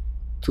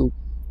to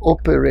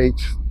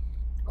operate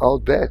all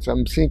that.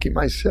 I'm thinking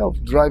myself,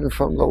 driving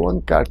Formula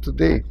 1 car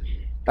today.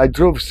 I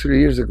drove 3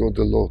 years ago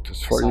the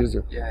Lotus, 4 years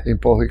ago, in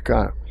Paul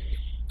Ricard.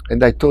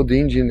 And I told the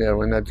engineer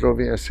when I drove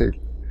in, I said,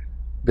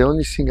 the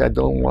only thing I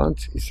don't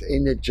want is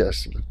any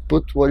adjustment.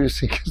 Put what you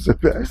think is the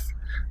best.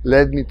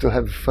 Let me to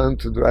have fun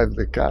to drive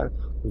the car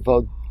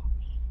without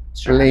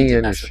playing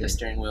anything. Mess with the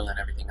steering wheel and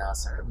everything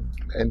else.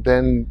 And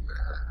then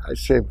I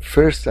said,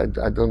 first, I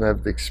don't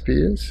have the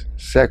experience.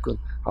 Second,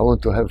 I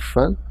want to have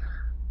fun.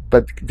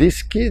 But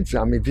these kids,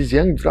 these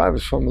young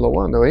drivers, Formula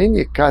 1 or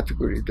any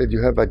category that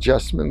you have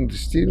adjustment in the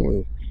steering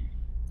wheel,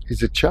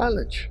 is a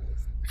challenge.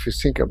 If you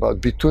think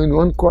about between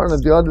one corner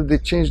and the other, they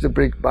change the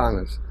brake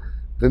balance.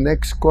 The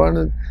next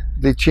corner,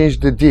 they change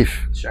the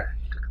diff. Sure.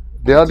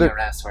 The other,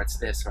 DRS, or it's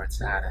this, or it's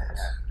that.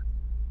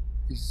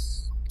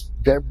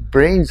 Their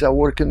brains are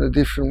working a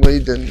different way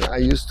than I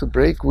used to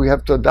brake. We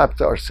have to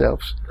adapt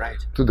ourselves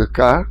to the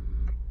car.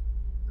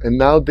 And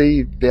now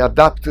they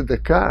adapted the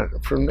car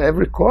from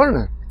every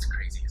corner. It's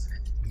crazy, isn't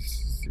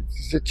it?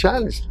 It's a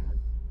challenge.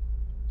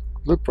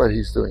 Look what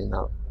he's doing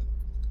now.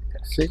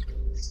 See?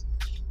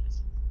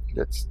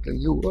 That's the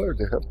new world.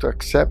 You have to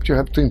accept, you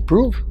have to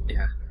improve.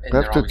 Yeah. You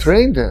have to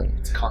train them.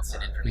 It's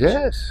constant information.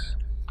 Yes.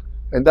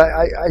 And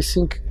I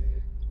think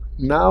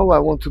now I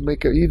want to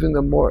make even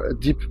a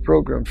deep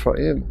program for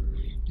him.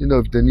 You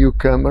know, the new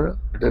camera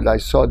that I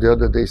saw the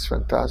other day is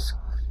fantastic.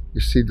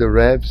 You see the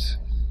revs,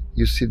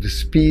 you see the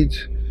speed,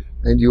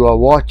 and you are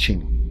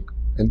watching.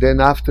 And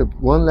then after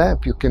one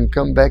lap, you can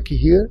come back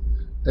here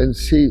and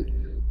see,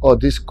 oh,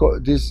 this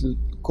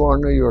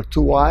corner you're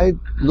too wide.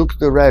 Look,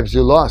 the revs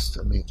you lost.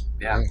 I mean,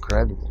 yeah,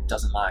 incredible.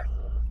 Doesn't lie.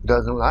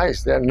 Doesn't lie.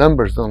 Their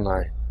numbers don't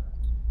lie.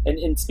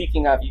 And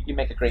speaking of, you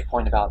make a great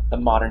point about the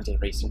modern day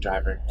racing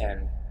driver,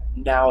 and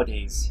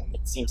nowadays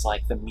it seems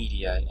like the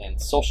media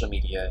and social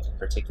media in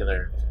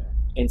particular,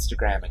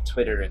 Instagram and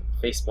Twitter and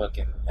Facebook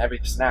and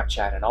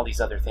Snapchat and all these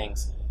other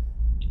things.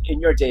 In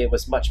your day, it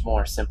was much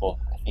more simple.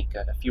 I think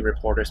a few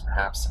reporters,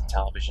 perhaps, some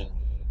television.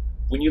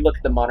 When you look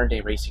at the modern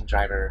day racing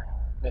driver,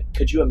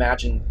 could you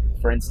imagine,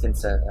 for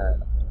instance,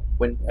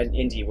 when in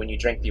Indy, when you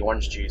drank the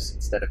orange juice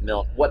instead of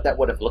milk, what that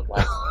would have looked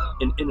like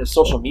in a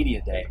social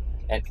media day,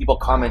 and people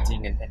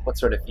commenting, and what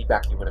sort of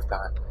feedback you would have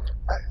gotten?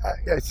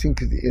 I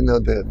think, you know,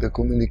 the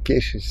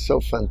communication is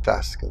so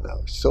fantastic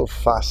now, so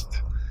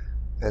fast,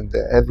 and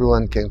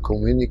everyone can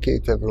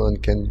communicate, everyone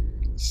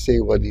can say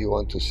what you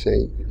want to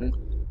say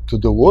to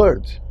the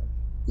world.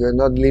 You're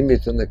not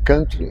limited on the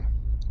country.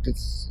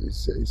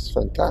 It's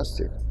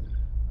fantastic.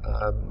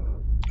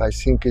 I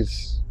think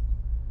it's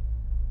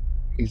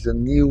a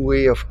new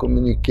way of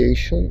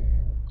communication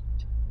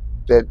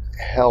that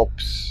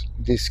helps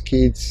these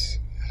kids,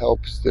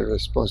 helps the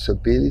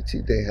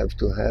responsibility they have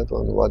to have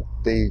on what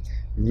they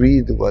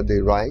read, what they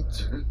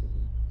write.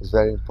 It's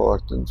very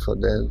important for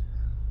them.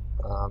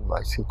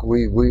 I think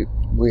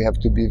we have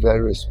to be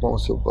very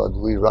responsible what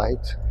we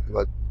write.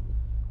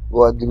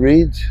 What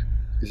read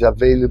is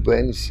available,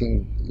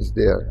 anything is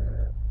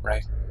there.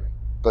 Right.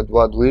 But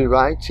what we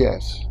write,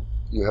 yes,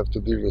 you have to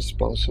be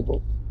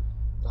responsible.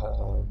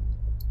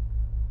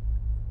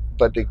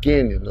 But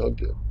again, you know,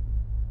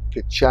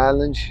 the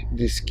challenge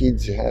these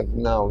kids have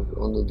now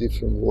on a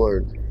different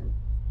world.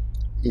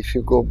 If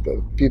you go,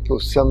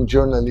 some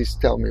journalists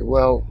tell me,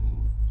 well,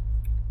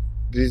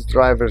 these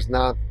drivers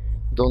now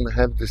don't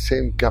have the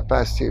same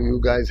capacity you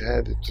guys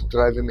had to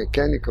drive a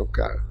mechanical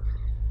car.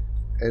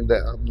 And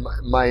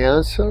my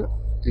answer,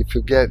 if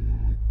you get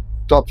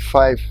top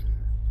 5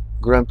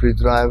 Grand Prix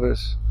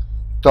drivers,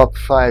 top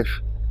 5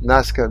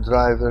 NASCAR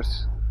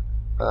drivers,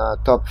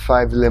 top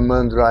 5 Le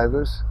Mans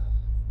drivers,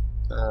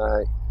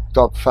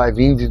 top 5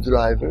 Indy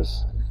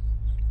drivers,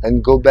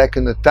 and go back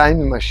in a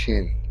time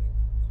machine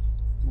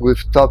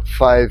with top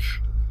 5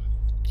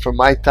 from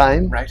my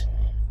time, right,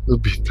 will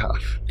be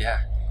tough. Yeah.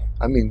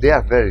 I mean, they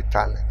are very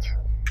talented.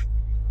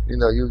 You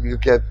know, you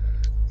get,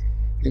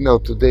 you know,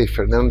 today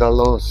Fernando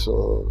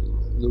Alonso,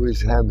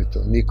 Lewis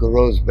Hamilton, Nico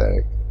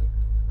Rosberg,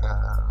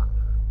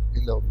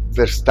 you know,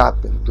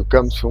 Verstappen, who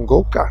comes from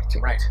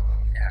go-karting. Right.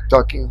 Yeah.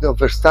 Talking, you know,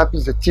 Verstappen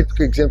is a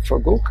typical example for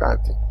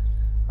go-karting.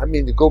 I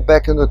mean, you go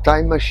back in a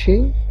time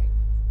machine,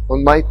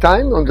 on my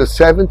time, on the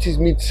 70s,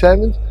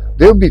 mid-70s,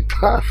 they'll be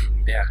tough.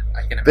 Yeah,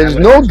 I can imagine. There's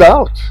no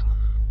doubt.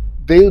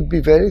 They'll be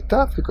very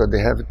tough because they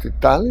have the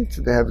talent,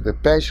 they have the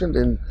passion,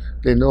 and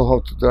they know how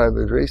to drive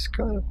a race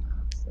car.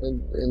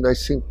 And I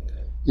think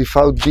if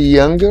I would be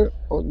younger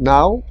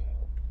now,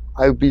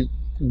 I would be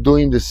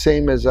doing the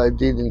same as I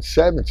did in the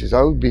 70s.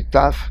 I would be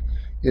tough.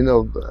 You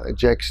know,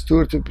 Jack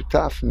Stewart would be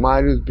tough,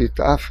 Mario would be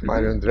tough,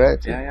 Mario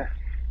Andretti. Yeah, yeah.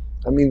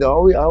 I mean, I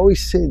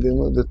always say, you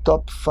know, the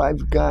top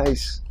 5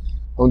 guys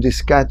on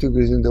these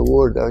categories in the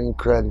world are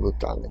incredible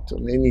talent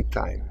on any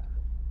time,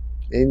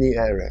 any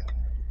era.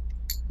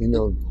 You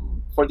know.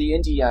 For the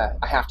Indy, I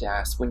have to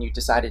ask, when you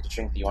decided to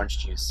drink the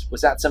orange juice,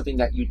 was that something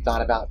that you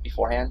thought about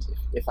beforehand?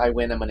 If I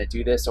win, I'm going to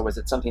do this, or was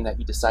it something that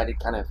you decided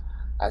kind of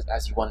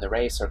as you won the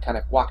race, or kind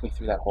of walk me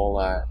through that whole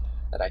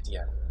that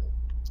idea?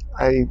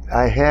 I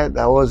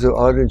was an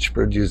orange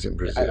producer in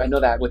Brazil. I know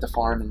that with the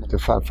farm. And the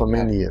farm for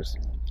many years.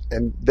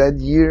 And that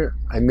year,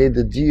 I made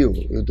a deal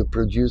with the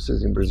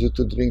producers in Brazil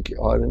to drink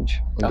orange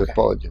on the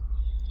podium.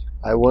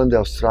 I won the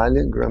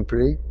Australian Grand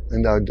Prix,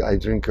 and I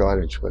drink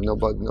orange, but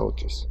nobody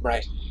noticed.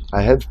 Right.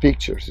 I have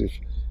pictures. If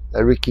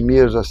Ricky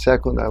Mears was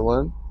second, I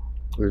won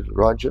with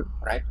Roger.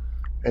 Right.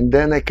 And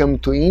then I come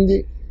to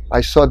Indy. I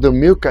saw the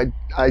milk.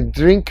 I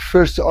drink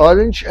first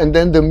orange and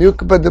then the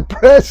milk, but the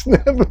press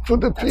never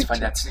put the picture.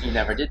 That's fine. You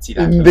never did see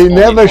that. They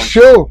never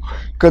show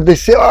because they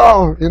say,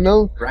 oh, you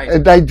know. Right.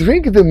 And I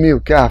drink the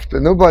milk after.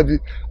 Nobody.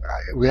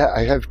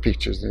 I have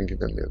pictures drinking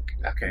the milk.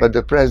 Okay. But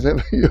the press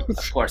never used.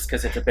 Of course,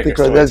 because it's a bigger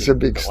because story. That's a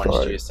big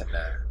story.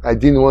 I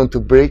didn't want to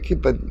break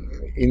it, but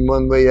in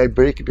one way I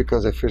break it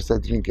because at first I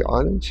drink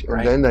orange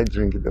and then I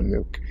drink the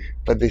milk.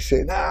 But they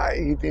say, nah,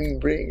 he didn't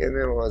bring, and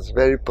it was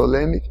very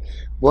polemic.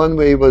 One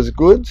way it was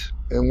good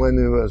and one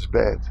way it was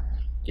bad.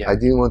 Yeah. I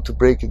didn't want to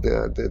break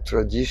the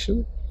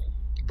tradition,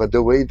 But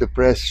the way the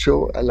press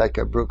show, I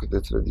broke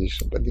the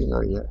tradition. But you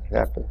know, it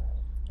happened.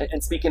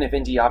 And speaking of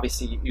Indy,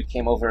 obviously you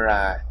came over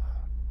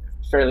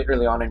fairly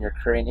early on in your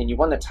career, and you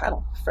won the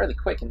title fairly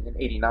quick in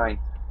 '89.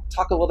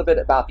 Talk a little bit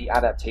about the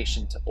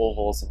adaptation to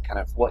ovals and kind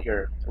of what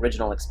your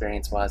original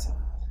experience was. And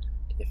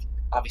if,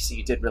 obviously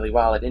you did really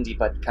well at Indy,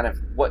 but kind of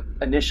what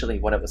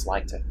it was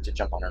like to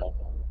jump on an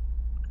oval.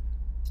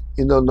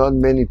 You know, not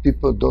many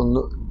people don't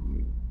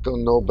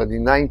know, but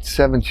in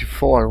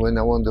 1974, when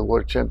I won the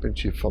World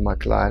Championship for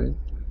McLaren,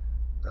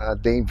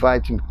 they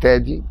invited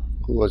Teddy,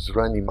 who was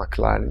running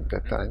McLaren at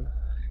that time,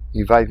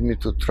 invited me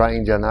to try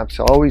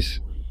Indianapolis.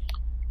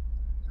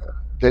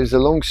 There's a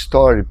long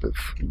story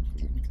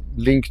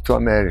linked to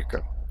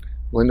America.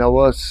 When I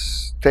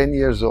was 10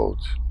 years old,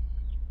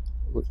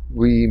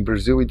 in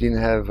Brazil we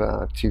didn't have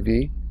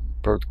TV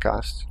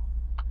broadcast.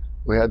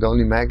 We had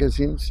only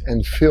magazines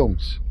and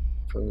films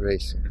from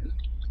racing.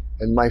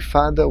 And my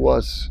father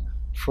was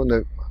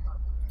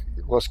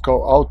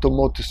called Auto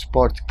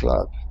Motorsport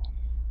Club.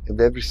 And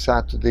every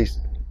Saturday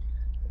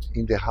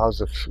in the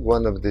house of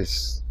one of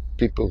these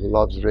people who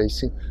loves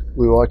racing,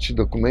 we watch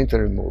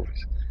documentary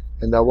movies.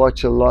 And I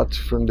watched a lot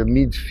from the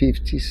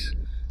mid-50s,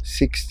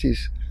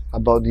 60s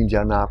about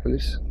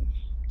Indianapolis.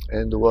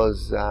 And it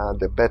was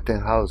the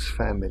Bettenhouse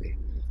family,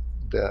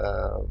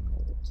 the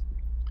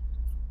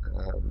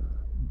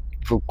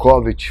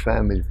Vukovich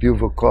family, Bill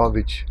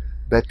Vukovich,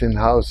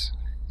 Bettenhouse,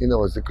 you know,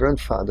 was the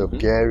grandfather of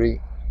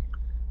Gary.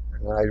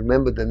 I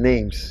remember the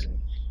names.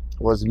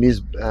 It was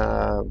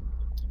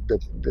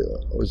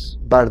was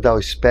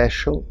Bardal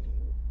Special,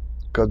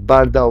 because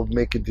Bardal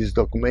made this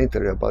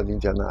documentary about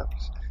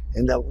Indianapolis.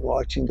 And I'm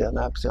watching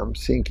Indianapolis, I'm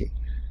thinking,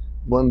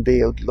 one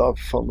day I would love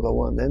Formula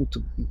One and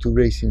to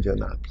race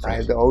Indianapolis. I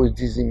had always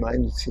this in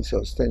mind since I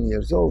was 10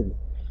 years old,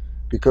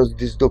 because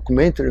these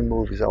documentary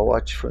movies I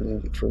watched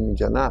from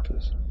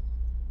Indianapolis.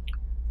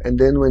 And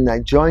then when I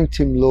joined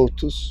Team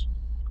Lotus,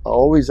 I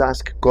always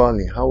ask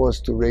Colin how was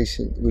to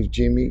racing with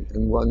Jimmy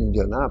and one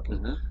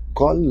Indianapolis.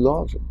 Colin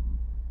loved it.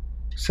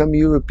 Some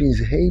Europeans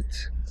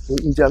hate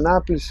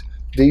Indianapolis.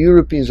 The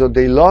Europeans, or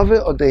they love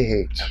it or they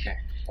hate.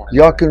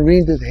 Jochen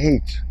Rindt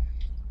hate.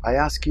 I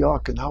asked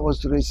Jochen how was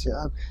the racing.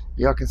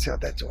 Jochen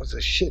said that was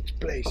a shit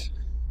place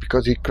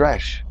because he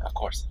crashed. Of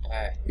course.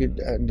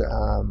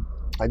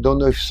 I don't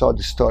know if you saw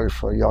the story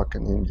for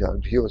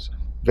Jochen. He was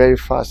very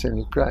fast and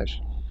he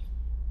crashed.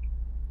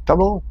 Tá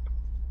bom.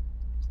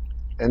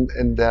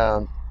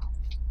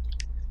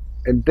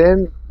 And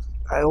then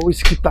I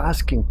always keep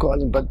asking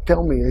Colin, but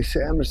tell me, I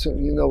say,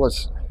 Emerson, you know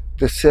what's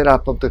the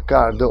setup of the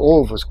car, the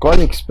ovals.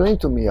 Colin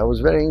explained to me, I was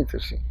very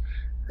interested.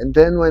 And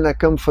then when I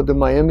come for the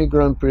Miami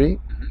Grand Prix,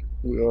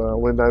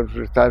 when I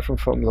retired from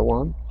Formula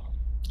One,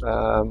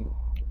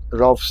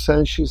 Ralph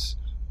Sanchez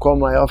called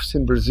my office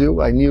in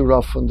Brazil. I knew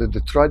Ralph from the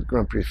Detroit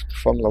Grand Prix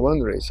Formula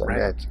One race I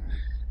met.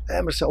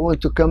 Emerson, I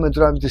want to come and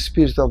drive the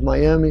Spirit of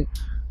Miami.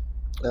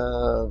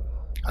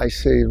 I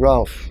say,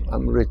 Ralph,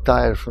 I'm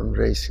retired from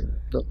racing.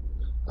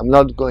 I'm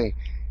not going.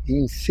 He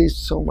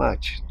insists so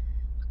much.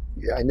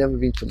 I never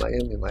been to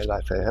Miami in my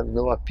life. I have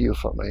no appeal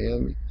for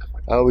Miami.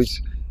 I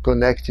always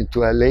connected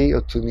to LA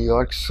or to New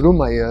York through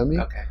Miami.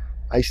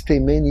 I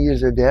stayed many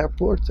years at the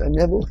airport. I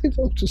never went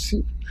out to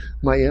see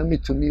Miami.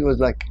 To me was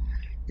like,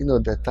 you know,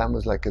 that time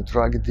was like a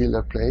drug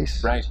dealer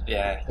place. Right,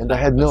 yeah. And I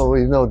had no,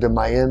 you know, the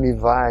Miami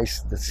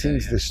Vice, the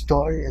things, the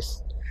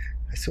stories.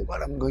 I said,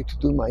 what I'm going to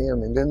do in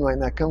Miami? And then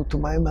when I come to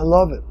Miami, I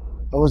love it.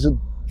 It was a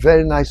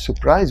very nice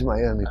surprise,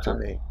 Miami, to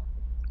me.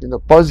 You know,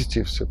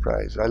 positive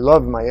surprise. I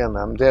love Miami.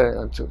 I'm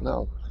there until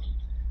now.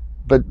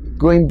 But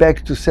going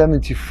back to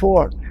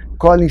 74,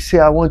 Colin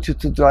said, I want you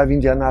to drive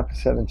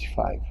Indianapolis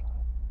 75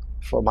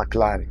 for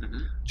McLaren.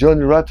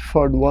 Johnny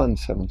Rutherford won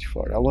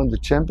 74. I won the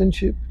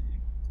championship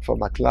for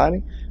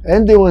McLaren,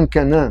 and they won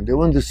Can-Am. They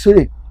won the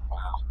three.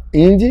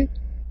 Indy,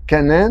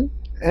 Can-Am,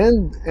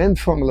 and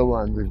Formula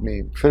One with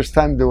me. First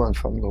time they won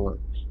Formula One.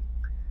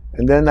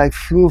 And then I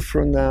flew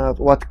from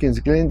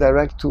Watkins Glen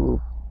direct to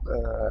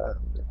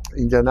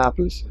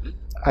Indianapolis.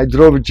 I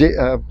drove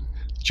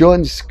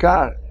John's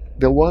car,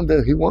 the one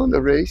that he won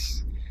the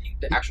race.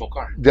 The actual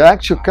car? The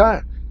actual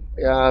car.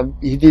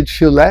 He did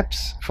few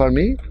laps for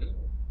me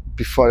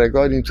before I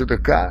got into the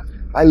car.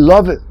 I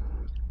love it,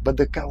 but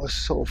the car was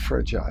so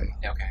fragile.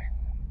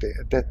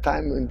 At that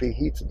time when they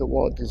hit the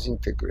wall,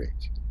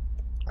 disintegrate.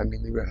 I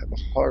mean, we had a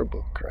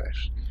horrible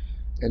crash.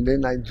 And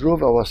then I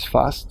drove, I was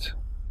fast.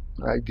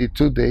 I did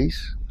 2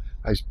 days.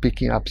 I was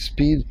picking up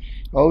speed.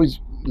 I always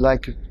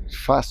like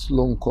fast,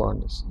 long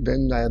corners.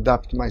 Then I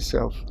adapt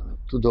myself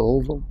to the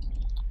oval.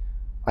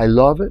 I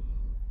love it.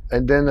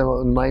 And then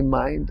in my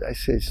mind, I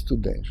say it's too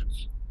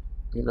dangerous.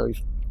 You know,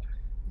 if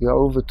you're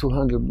over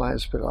 200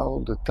 miles per hour all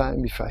the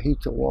time, if I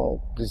hit a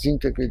wall,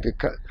 disintegrate the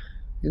car.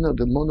 You know,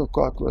 the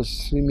monocoque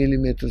was 3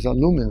 millimeters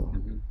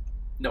aluminum.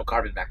 No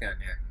carbon back then,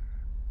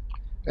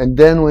 And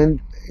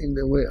then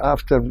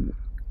after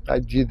I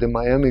did the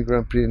Miami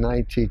Grand Prix in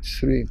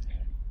 1983,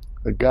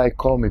 a guy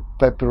called me,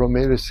 Pepe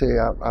Romero, say,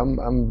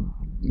 I'm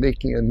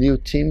making a new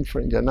team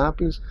for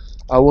Indianapolis.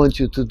 I want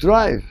you to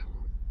drive.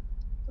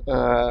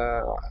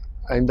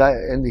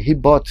 and he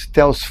bought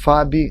Tels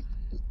Fabi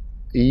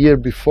a year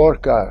before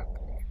car.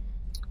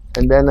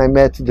 And then I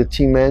met the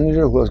team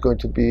manager, who was going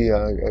to be,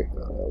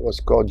 was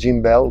called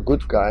Jim Bell,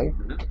 good guy.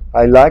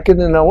 I liked it,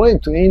 and I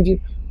went to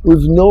Indy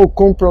with no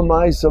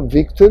compromise of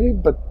victory,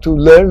 but to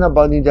learn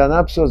about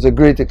Indianapolis was a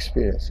great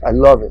experience. I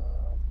love it,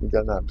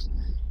 Indianapolis.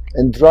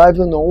 And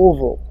driving the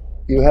oval,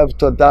 you have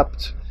to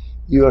adapt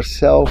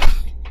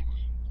yourself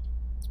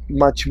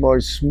much more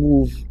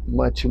smooth,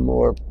 much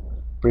more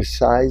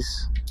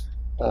precise.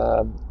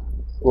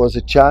 Was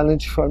a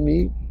challenge for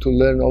me to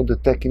learn all the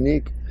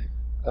technique.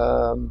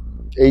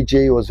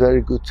 AJ was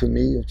very good to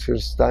me. The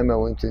first time I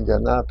went to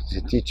Indianapolis,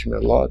 he taught me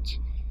a lot.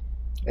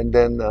 And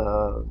then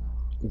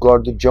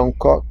Gordon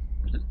Johncock,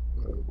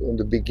 in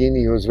the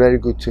beginning, he was very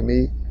good to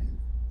me.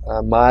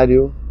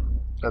 Mario,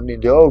 I mean,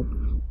 they all,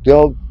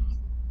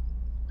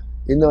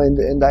 you know,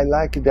 and I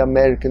like the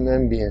American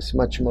ambience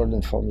much more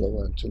than Formula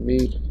One. To me,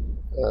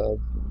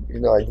 you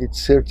know, I did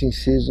 13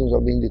 seasons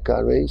of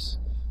IndyCar race.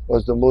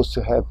 Was the most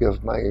happy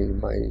of my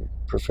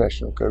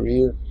professional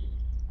career,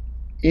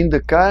 in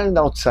the car and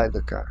outside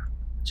the car.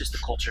 Just the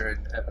culture.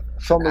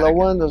 Formula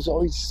One was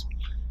always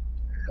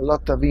a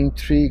lot of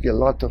intrigue, a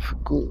lot of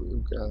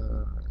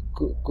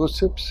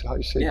gossips. How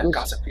you say? Yeah,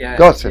 gossip. Yeah,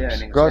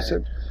 gossips. Yeah,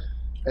 gossip.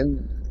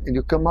 And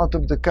you come out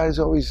of the car, it's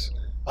always,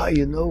 oh,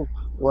 you know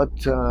what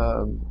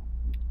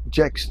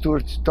Jack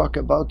Stewart talk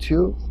about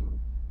you?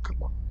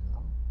 Come on.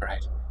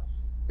 Right.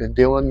 And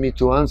they want me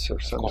to answer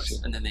something. Of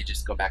course. And then they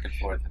just go back and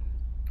forth.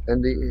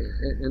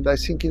 And I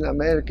think in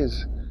America,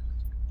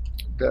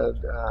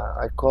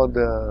 I call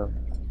the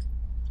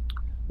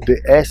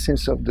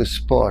essence of the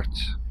sport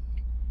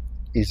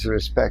is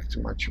respect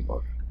much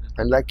more.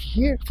 And like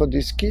here, for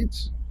these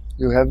kids,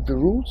 you have the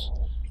rules,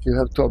 you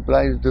have to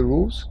apply the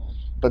rules,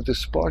 but the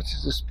sport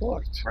is a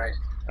sport. Right.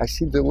 I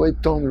see the way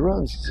Tom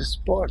runs, it's a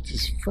sport,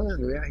 it's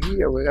fun, we are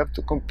here, we have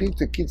to compete,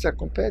 the kids are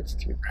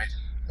competitive. Right.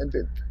 And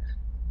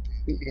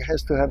it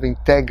has to have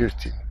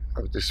integrity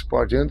of the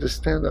sport. You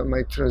understand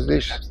my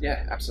translation?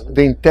 Yeah, absolutely.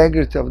 The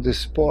integrity of the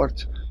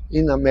sport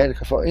in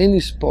America, for any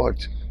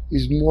sport,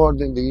 is more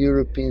than the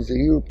Europeans. The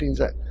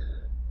Europeans are,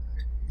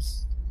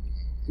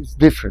 it's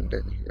different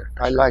than here.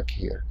 I like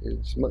here.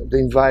 It's the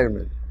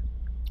environment.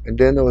 And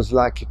then I was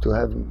lucky to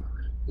have,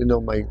 you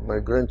know, my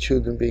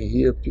grandchildren being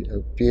here.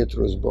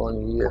 Pietro was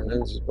born here,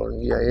 Hans was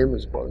born here, Emmo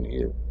was born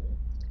here.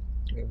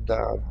 And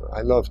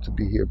I love to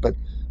be here. But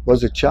it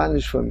was a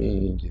challenge for me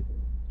in India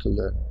to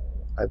learn.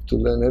 I have to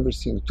learn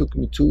everything. It took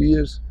me 2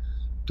 years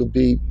to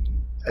be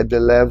at the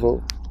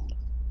level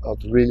of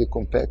really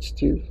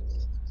competitive.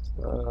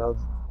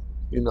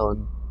 You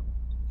know,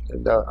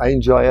 and I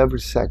enjoy every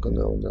second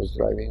when I was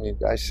driving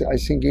it. I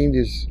think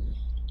Indy's,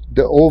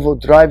 the oval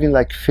driving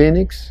like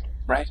Phoenix,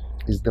 right,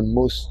 is the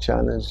most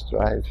challenged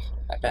drive.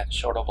 I bet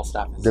short oval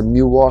stuff. The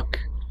Milwaukee,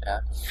 yeah,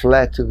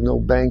 flat with no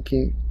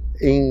banking,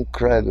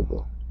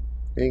 incredible,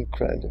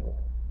 incredible.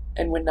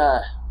 And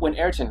when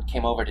Ayrton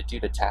came over to do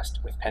the test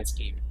with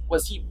Penske,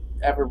 was he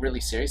ever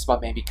really serious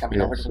about maybe coming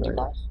over to the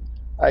cars?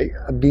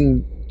 I've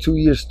been 2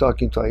 years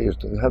talking to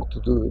Ayrton. You have to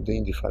do the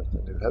Indy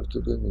 500. You have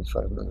to do the Indy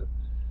 500.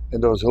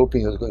 And I was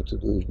hoping he was going to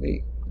do with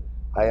me.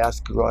 I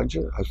asked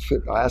Roger, I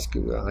asked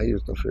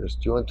Ayrton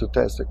first, do you want to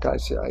test the car? I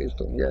said,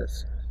 Ayrton,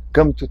 yes.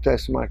 Come to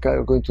test my car,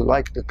 you're going to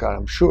like the car,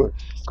 I'm sure.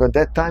 Because at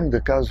that time,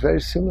 the car was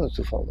very similar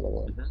to Formula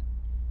One.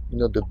 You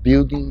know, the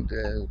building,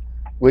 the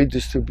weight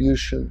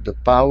distribution, the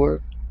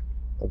power,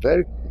 are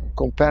very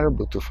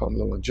comparable to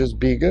Formula One, just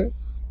bigger,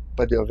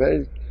 but they are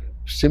very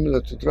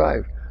similar to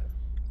drive.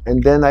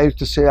 And then I have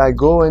to say, I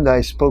go and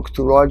I spoke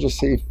to Roger,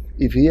 say,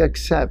 if he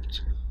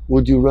accepts,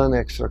 would you run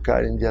extra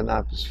car in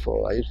Indianapolis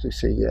for? I used to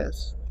say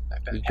yes.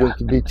 He's going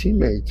to be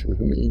teammate with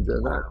me in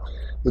Indianapolis.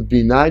 It would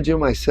be Nigel,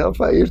 myself,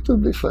 Ayrton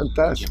would be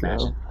fantastic. Can you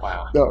imagine?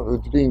 Wow. No, it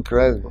would be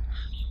incredible.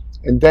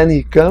 And then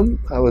he come,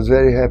 I was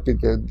very happy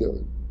that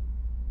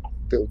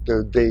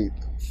the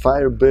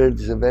Firebird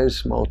is a very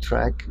small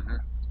track,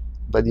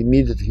 but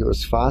immediately he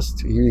was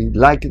fast. He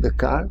liked the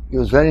car. He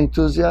was very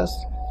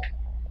enthusiastic.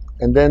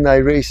 And then I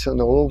raced on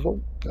the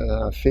oval.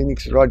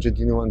 Phoenix, Roger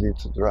didn't want him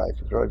to drive.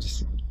 Roger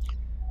said,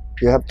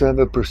 you have to have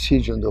a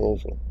procedure on the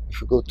oval.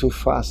 If you go too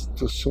fast,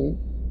 too soon,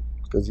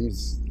 because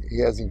he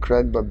has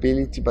incredible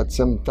ability, but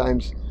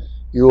sometimes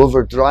you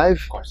overdrive.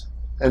 Of course.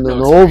 And on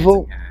the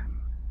oval.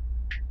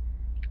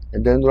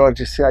 And then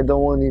Roger said, I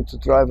don't want him to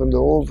drive on the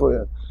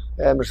oval.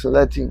 Emerson,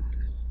 let him.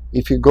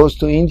 If he goes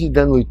to Indy,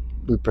 then we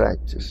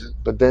practice.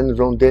 But then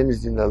Ron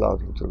Dennis didn't allow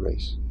him to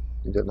race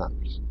in the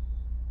numbers.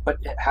 But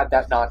had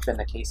that not been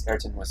the case,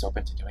 Ayrton was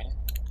open to doing it?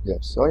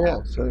 Yes. Oh yeah,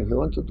 so he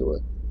wanted to do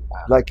it.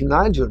 Wow. Like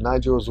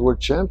Nigel was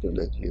world champion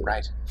that year.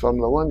 Right.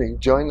 Formula One, he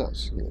joined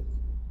us.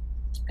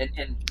 Yeah.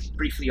 And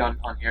briefly on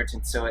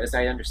Ayrton, so as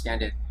I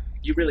understand it,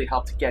 you really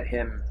helped get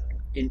him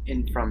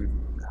in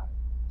from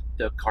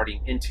the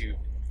karting into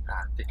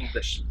the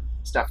English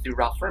stuff through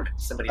Ralph Furman,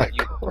 somebody that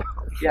you...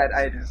 Yeah,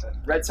 I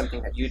read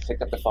something that you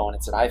picked up the phone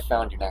and said, I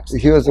found your next...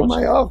 He was in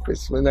my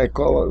office when I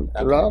called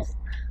Ralph.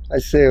 I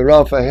say,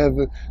 Ralph, I have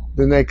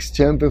the next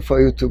champion for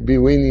you to be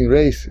winning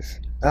races.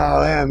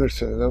 Oh,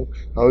 Emerson, you know,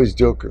 I always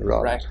joke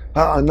around. Right.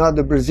 Oh,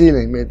 another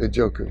Brazilian made a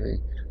joke of me.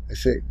 I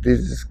say, this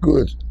is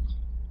good.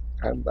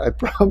 I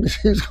promise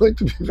he's going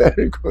to be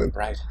very good.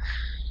 Right.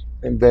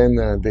 And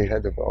then they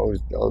had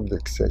always all the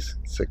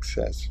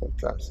success,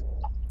 fantastic.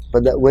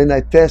 But when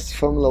I test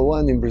Formula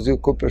One in Brazil,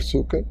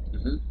 Copersucar,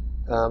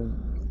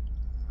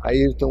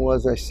 Ayrton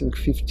was, I think,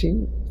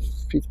 15,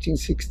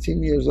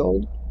 16 years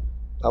old.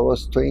 I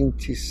was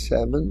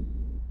 27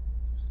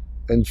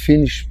 and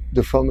finished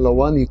the Formula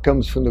One. He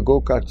comes from the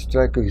go-kart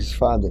track with his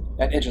father.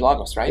 At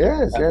Interlagos, right?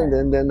 Yes, okay.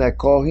 And then I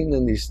call him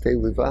and he stayed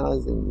with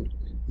us and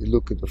he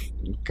looked at the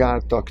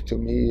car, talked to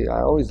me.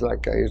 I always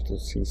like Ayrton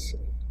since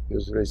he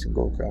was racing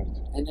go-kart.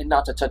 And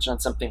not to touch on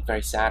something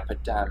very sad,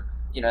 but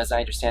you know, as I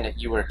understand it,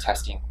 you were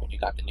testing when you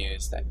got the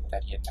news that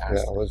he had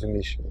passed. Yeah, I was a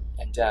mission.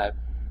 And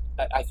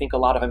I think a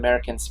lot of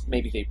Americans,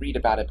 maybe they read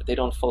about it, but they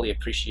don't fully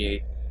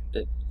appreciate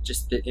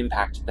just the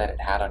impact that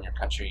it had on your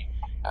country.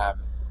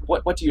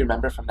 What do you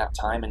remember from that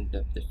time and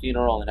the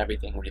funeral and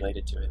everything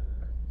related to it?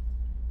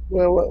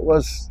 Well, it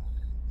was,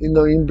 you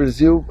know, in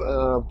Brazil,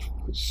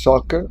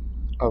 soccer,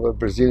 our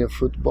Brazilian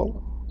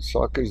football,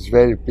 soccer is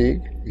very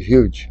big,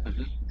 huge.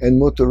 And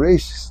motor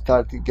races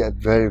started to get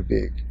very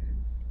big.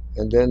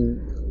 And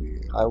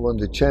then I won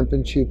the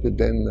championship, and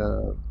then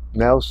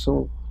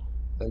Nelson,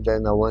 and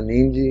then I won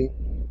Indy,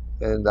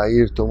 and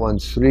Ayrton won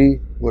 3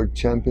 World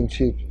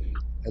Championships,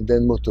 and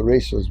then motor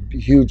race was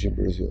huge in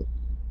Brazil.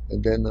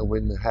 And then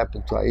when it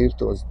happened to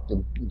Ayrton, was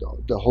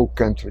the whole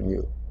country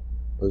knew.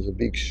 It was a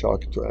big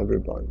shock to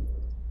everybody.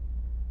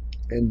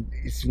 And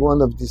it's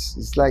one of these,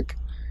 it's like,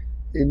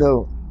 you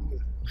know,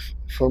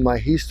 for my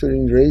history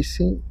in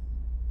racing,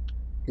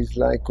 it's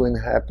like when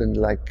it happened,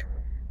 like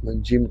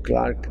when Jim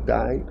Clark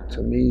died,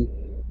 to me,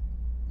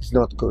 it's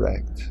not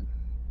correct.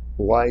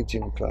 Why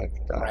Jim Clark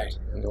died? Right.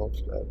 You know,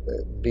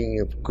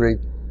 being a great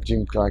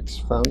Jim Clark's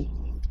fan,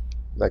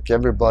 like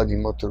everybody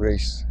in motor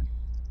race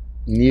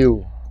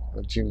knew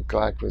that Jim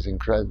Clark was an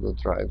incredible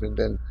driver, and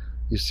then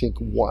you think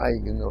why,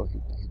 you know,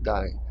 he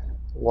died.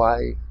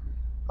 Why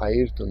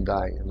Ayrton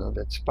died, you know,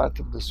 that's part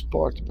of the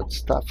sport, but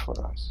it's tough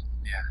for us.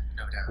 Yeah,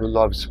 no doubt. We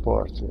love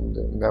sport,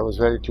 and I was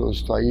very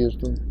close to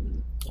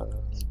Ayrton.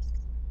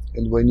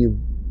 And when you,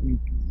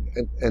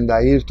 and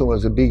Ayrton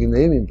was a big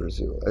name in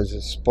Brazil as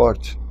a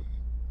sport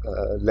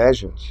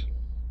legend,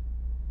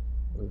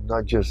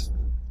 not just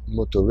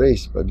motor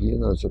race, but you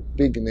know, it's a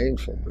big name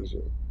for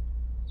Brazil.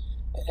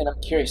 And I'm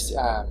curious,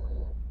 I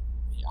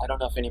don't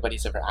know if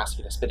anybody's ever asked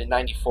you this, but in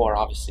 '94,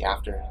 obviously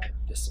after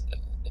this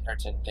the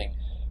Ayrton thing,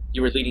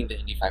 you were leading the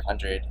Indy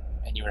 500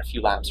 and you were a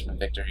few laps from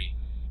victory.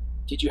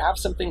 Did you have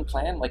something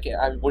planned? Like,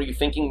 were you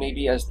thinking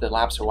maybe as the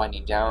laps were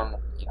winding down,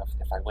 you know,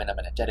 if I win, I'm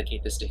going to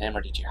dedicate this to him,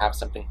 or did you have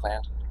something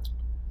planned?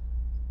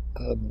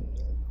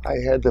 I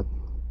had the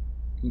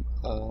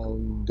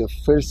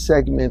first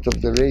segment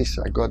of the race,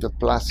 I got a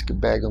plastic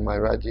bag on my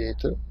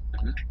radiator,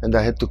 and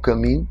I had to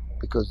come in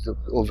because it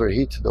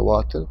overheat the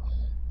water,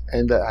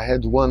 and I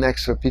had one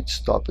extra pit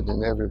stop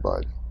than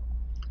everybody.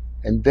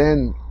 And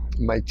then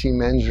my team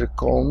manager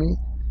called me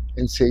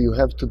and said, you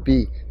have to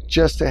be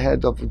just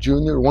ahead of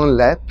Junior, 1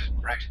 lap.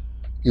 Right.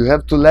 You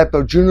have to lap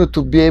a Junior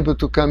to be able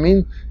to come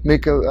in,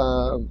 make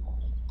a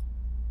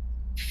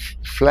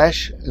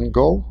flash and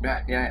go.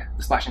 Yeah.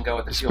 The splash and go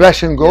with the fuel.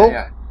 Splash and go.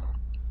 Yeah.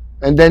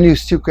 And then you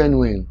still can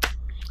win.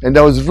 And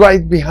I was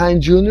right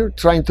behind Junior,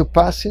 trying to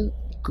pass him,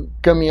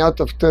 coming out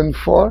of turn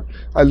 4.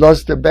 I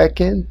lost the back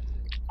end,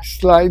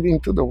 slide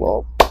into the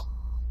wall.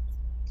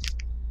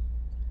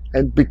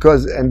 And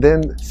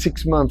then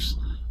 6 months,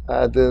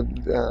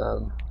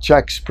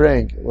 Chuck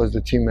Sprang was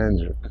the team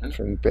manager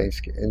from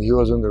Penske, and he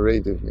was on the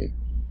radio with me.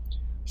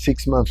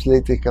 6 months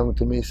later, he came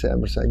to me and said,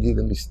 Emerson, I did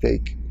a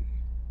mistake.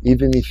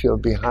 Even if you're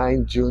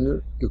behind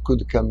Junior, you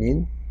could come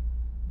in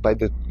by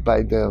the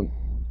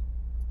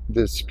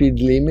speed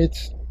limit,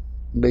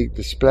 make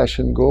the splash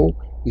and go,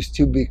 you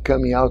still be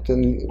coming out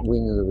and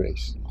winning the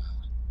race.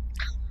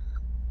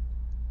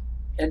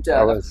 And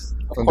of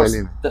course,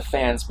 the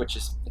fans,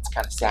 it's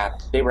kind of sad,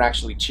 they were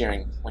actually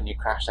cheering when you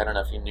crashed. I don't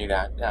know if you knew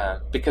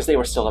that, because they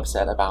were still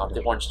upset about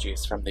the orange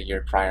juice from the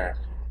year prior.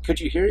 Could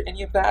you hear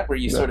any of that? Were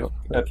you sort of,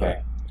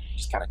 okay,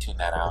 just kind of tune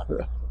that out.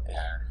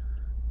 Yeah.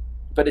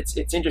 But it's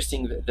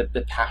interesting,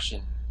 the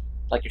passion,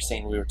 like you're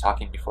saying, we were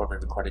talking before we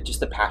recorded, just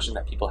the passion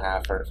that people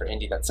have for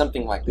Indy, that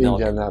something like milk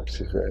can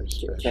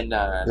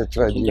the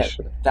tradition.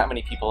 Get that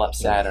many people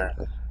upset,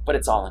 but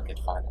it's all in good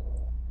fun.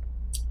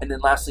 And then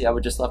lastly, I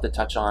would just love to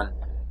touch on,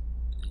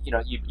 you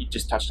know, you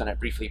just touched on it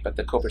briefly, but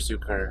the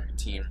Copersucar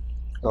team.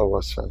 Oh, it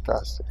was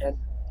fantastic. And,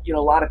 you know,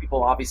 a lot of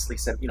people obviously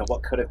said, you know,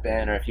 what could have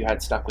been, or if you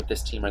had stuck with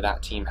this team or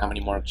that team, how many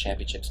more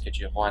championships could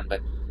you have won?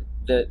 But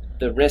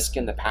the risk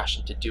and the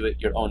passion to do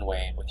it your own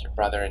way with your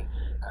brother, and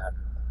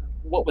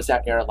what was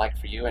that era like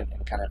for you, and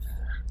kind of?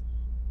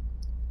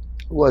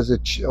 It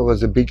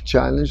was a big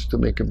challenge to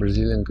make a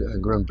Brazilian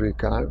Grand Prix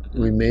car.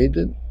 We made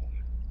it.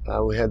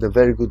 We had a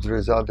very good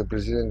result. The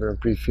Brazilian Grand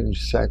Prix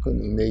finished second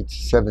in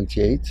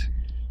 1978.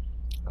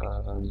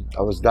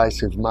 I was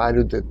diced with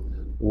Mario that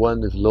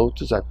won with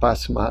Lotus. I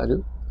passed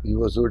Mario. He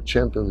was world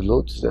champion with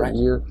Lotus that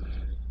year.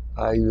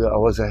 I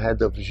was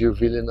ahead of Gilles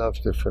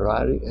Villeneuve, the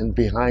Ferrari, and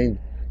behind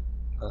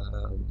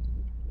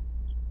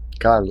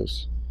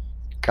Carlos.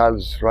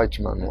 Carlos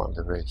Reutemann won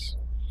the race.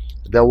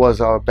 That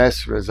was our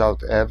best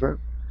result ever.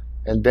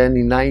 And then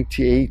in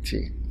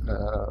 1980,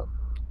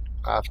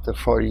 after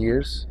 4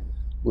 years,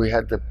 we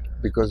had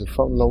because the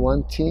Formula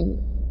One team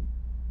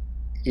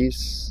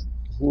is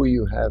who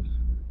you have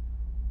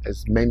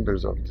as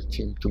members of the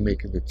team to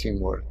make the team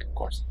work. Of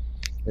course.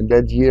 And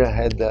that year I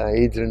had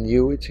Adrian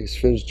Newey, his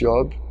first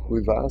job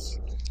with us,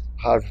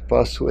 Harvey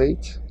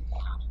Poswaite,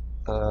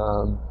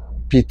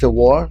 Peter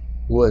Warr,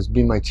 who has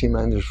been my team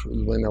manager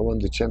when I won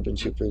the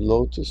championship with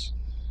Lotus.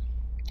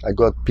 I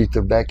got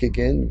Peter back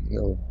again. You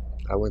know,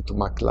 I went to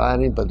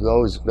McLaren, but we're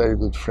always very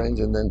good friends.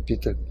 And then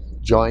Peter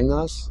joined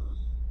us,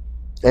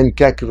 and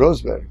Keck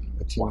Rosberg,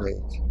 a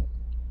teammate,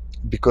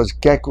 because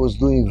Keck was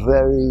doing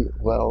very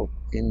well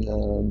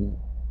in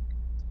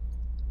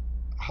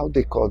how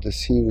they call the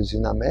series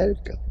in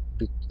America.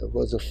 It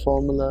was a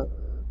Formula.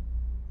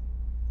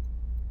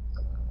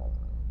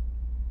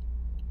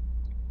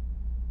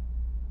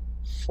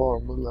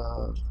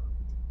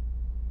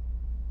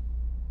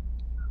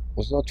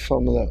 Was not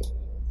Formula.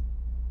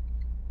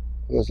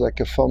 It was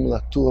like a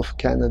Formula 2 of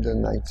Canada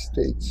and United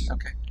States.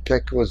 Okay.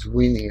 Keck was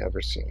winning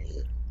everything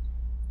here.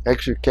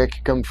 Actually,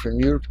 Keck come from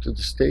Europe to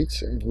the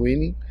States and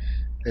winning.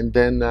 And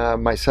then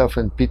myself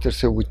and Peter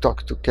said we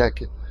talked to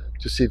Keck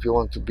to see if he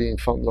wanted to be in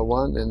Formula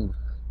One, and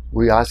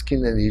we asked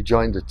him, and he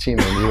joined the team,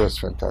 and he was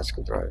a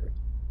fantastic driver.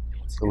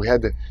 So we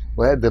had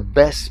the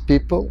best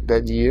people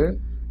that year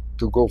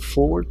to go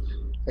forward,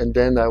 and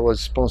then I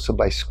was sponsored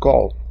by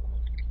SKUSA,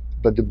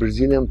 but the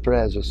Brazilian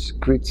press was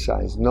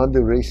criticized, not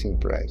the racing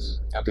press.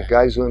 Okay. The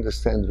guys who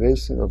understand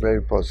racing are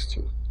very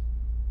positive.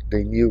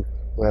 They knew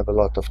we have a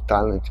lot of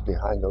talent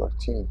behind our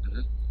team.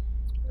 Mm-hmm.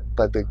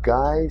 But the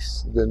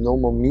guys, the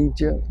normal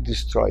media,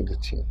 destroyed the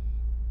team.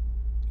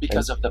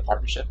 Because of the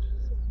partnership?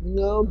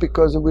 No,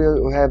 because we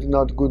have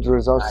not good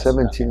results.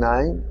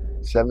 79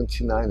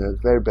 had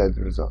very bad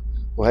result.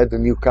 We had a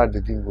new car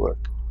that didn't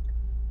work.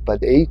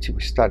 But 80,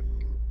 we start,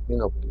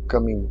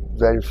 coming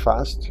very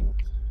fast.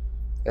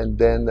 And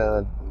then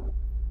the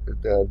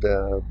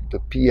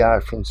PR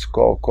from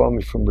SKUSA called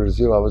me from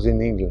Brazil. I was in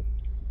England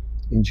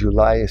in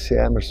July. I say,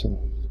 Emerson,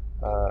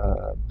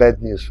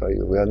 bad news for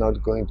you. We are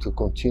not going to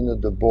continue.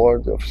 The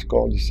board of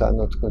SKUSA decided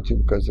not to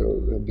continue because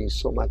we're being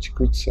so much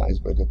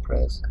criticized by the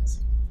press.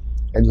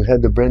 And we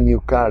had a brand new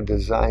car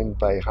designed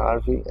by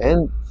Harvey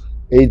and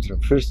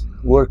Adrian. First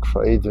work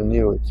for Adrian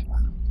Newey.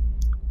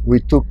 We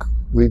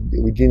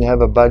didn't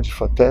have a budget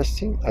for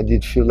testing. I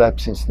did few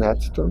laps in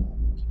Snetterton.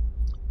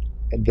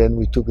 And then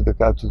we took the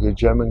car to the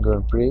German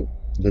Grand Prix,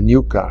 the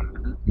new car,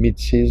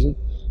 mid-season.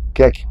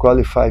 Keck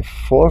qualified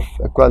 4th,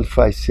 I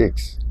qualified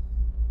 6th.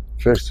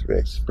 First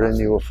race, brand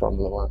new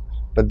Formula One.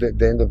 But at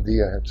the end of the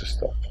year I had to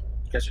stop.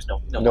 Because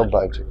there's no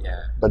budget.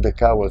 Yeah. But the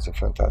car was a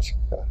fantastic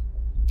car.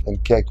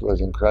 And Keck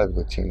was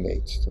incredible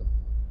teammates too.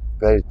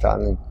 Very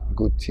talented,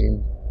 good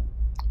team.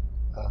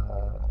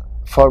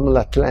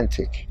 Formula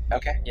Atlantic.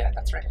 Okay, yeah,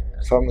 that's right.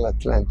 Formula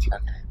Atlantic.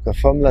 Okay. The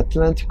Formula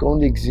Atlantic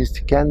only exists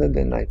in Canada and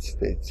United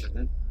States.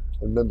 Mm-hmm.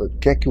 Remember,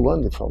 Keck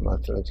won the Formula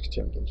Atlantic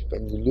Championship,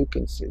 and you look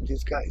and say,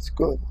 this guy is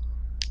good.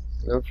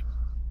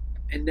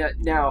 And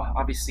now,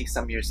 obviously,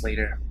 some years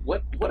later,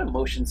 what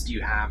emotions do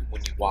you have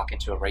when you walk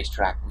into a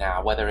racetrack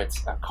now, whether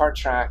it's a kart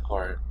track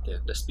or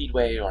the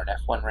speedway or an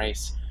F1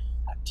 race?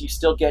 Do you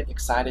still get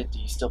excited? Do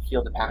you still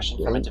feel the passion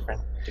from a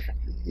different?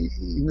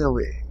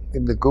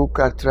 In the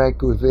go-kart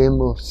track with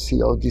Emmo,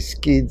 see all these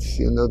kids,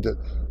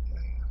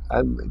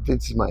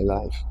 this is my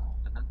life,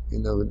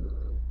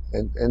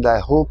 and I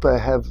hope I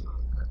have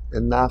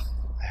enough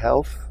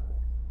health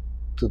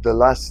to the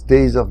last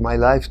days of my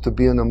life to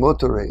be on a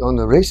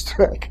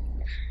racetrack.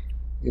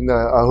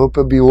 I hope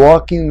I'll be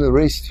walking the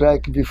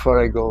racetrack before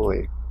I go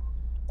away.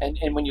 And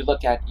when you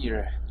look at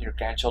your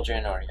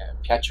grandchildren or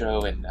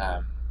Pietro and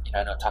I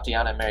know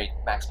Tatiana married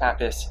Max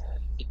Papis,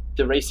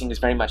 the racing is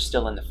very much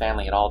still in the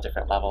family at all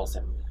different levels,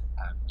 and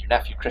your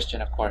nephew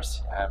Christian, of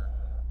course.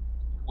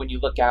 When you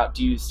look out,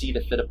 do you see the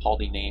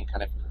Fittipaldi name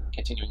kind of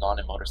continuing on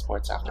in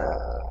motorsports after?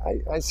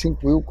 I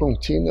think we'll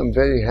continue. I'm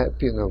very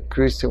happy.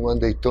 Christian won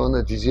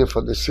Daytona this year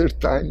for the third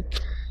time.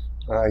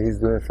 He's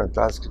doing a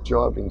fantastic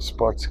job in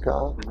sports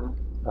car.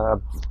 Mm-hmm.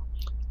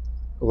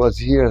 Was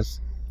here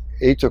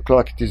 8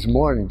 o'clock this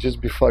morning, just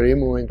before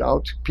Emmo went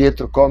out.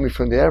 Pietro called me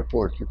from the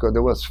airport because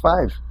there was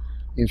 5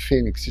 in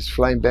Phoenix. He's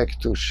flying back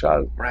to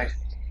Charlotte. Right.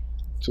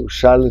 To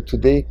Charlotte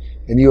today,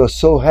 and he was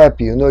so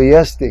happy.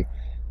 Yesterday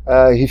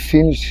he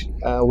finished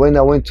when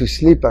I went to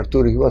sleep,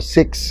 Arturo. He was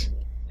 6th.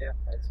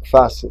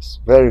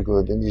 Fastest, very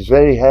good, and he's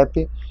very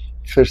happy.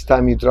 First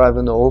time he drive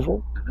an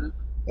oval. Mm-hmm.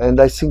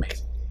 And I think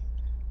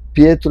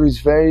Pietro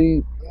is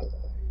very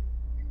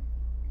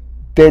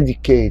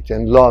dedicated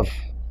and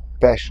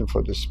passion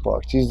for the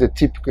sport. He's the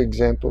typical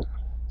example.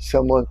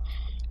 Someone,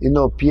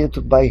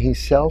 Pietro by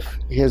himself,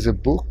 he has a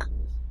book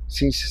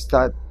since he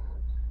started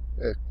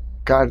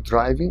car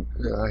driving,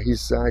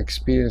 his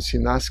experience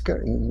in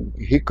NASCAR in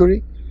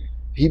Hickory.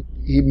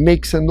 He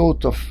makes a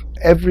note of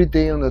every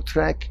day on the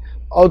track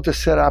all the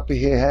setup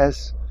he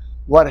has,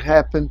 what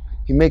happened.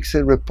 He makes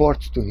a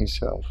report to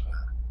himself.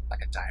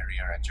 Like a diary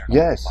or a journal?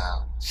 Yes.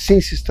 Wow.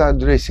 Since he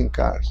started racing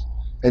cars.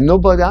 And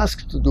nobody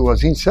asked to do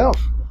it,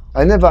 himself.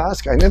 I never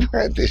asked, I never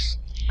had this.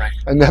 Right.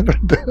 I never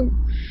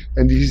done.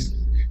 And he's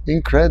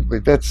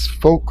incredible. That's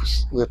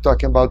focus. We're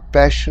talking about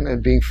passion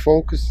and being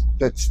focused.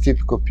 That's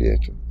typical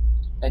Pietro.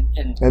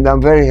 And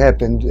I'm very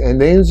happy. And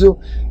Enzo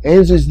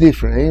is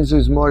different. Enzo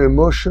is more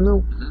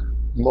emotional,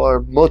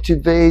 more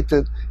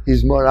motivated.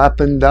 He's more up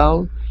and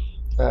down.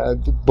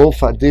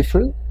 Both are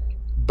different.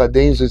 But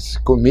Enzo is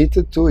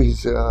committed to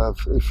his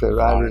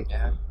Ferrari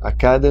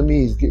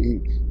Academy.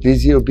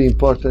 This year will be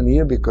important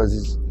year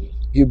because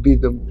he'll be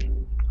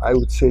I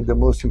would say the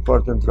most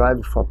important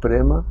driver for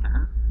Prema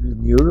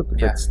in Europe.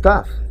 That's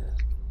tough.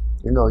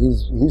 You know,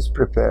 he's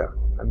prepared.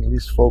 I mean,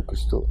 he's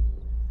focused too.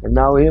 And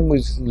now him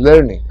is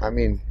learning. I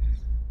mean,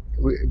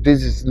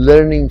 this is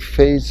learning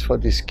phase for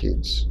these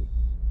kids.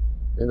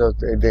 You know,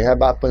 they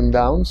have up and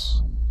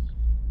downs.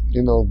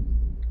 You know,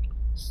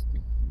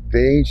 the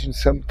engine,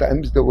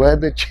 sometimes the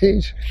weather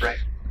change. Right.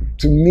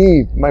 To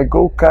me, my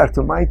go-kart,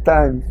 to my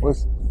time,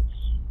 was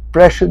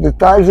pressure the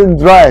tires and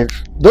drive.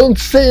 Don't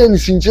say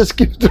anything, just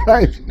keep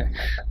driving.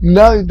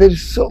 Now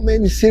there's so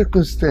many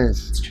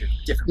circumstances. It's true.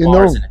 Different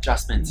bars and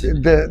adjustments.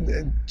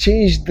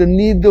 Change the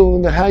needle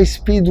on the high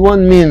speed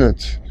 1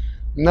 minute.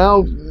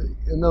 Now,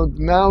 you know,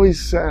 now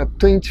it's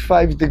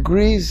 25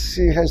 degrees.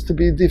 It has to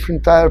be a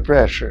different tire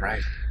pressure.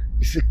 Right.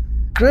 It's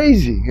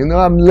crazy. You know,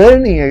 I'm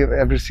learning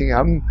everything.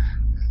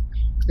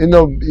 You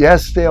know,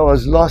 yesterday I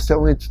was lost. I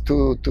went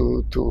to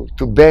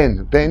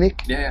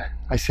Benick. Yeah.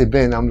 I said,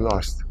 Ben, I'm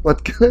lost.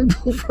 What can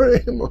I do for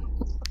him?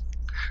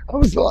 I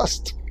was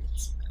lost.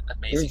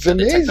 Amazing. It's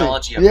amazing. The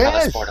technology of how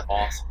the sport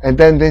evolves. And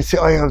then they say,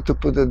 oh, you have to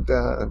put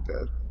a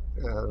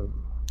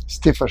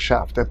stiffer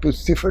shaft. I put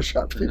stiffer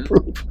shaft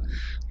improve.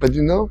 But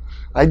you know,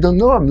 I don't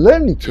know. I'm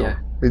learning too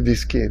with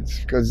these kids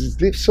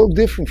because it's so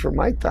different from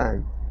my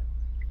time.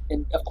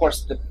 And of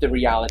course, the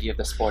reality of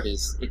the sport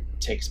is it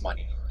takes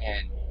money.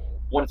 And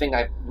one thing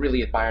I've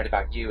really admired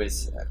about you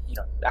is, you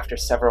know, after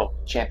several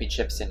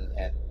championships and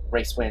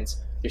race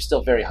wins, you're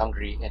still very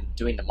hungry in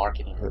doing the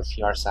marketing and the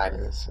PR side.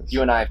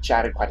 You and I have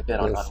chatted quite a bit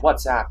on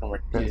WhatsApp, and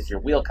we're your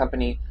wheel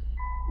company.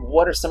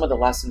 What are some of the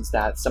lessons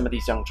that some of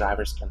these young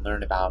drivers can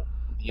learn about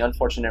the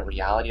unfortunate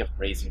reality of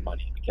raising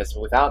money? Because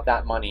without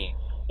that money,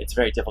 it's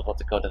very difficult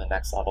to go to the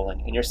next level,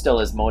 and you're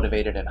still as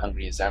motivated and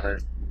hungry as ever.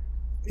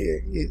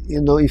 You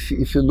know, if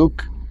you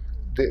look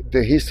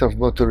the history of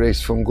motor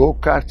race from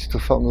go-kart to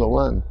Formula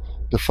One,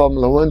 the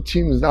Formula One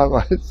teams now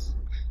are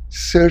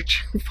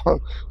searching for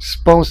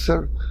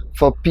sponsor,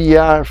 for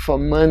PR, for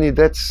money.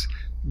 That's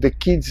the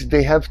kids.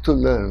 They have to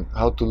learn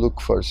how to look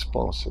for a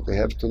sponsor. They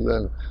have to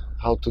learn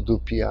how to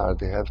do PR.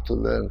 They have to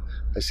learn.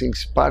 I think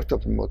it's part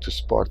of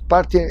motorsport,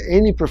 part in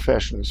any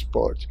professional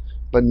sport,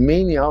 but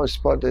mainly our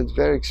sport that's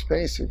very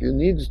expensive. You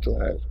need to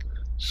have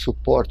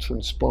support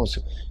from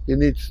sponsors. You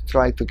need to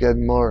try to get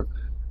more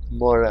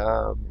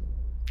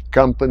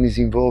companies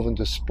involved in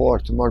the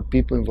sport, more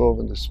people involved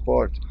in the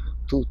sport.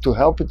 To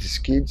help these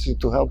kids,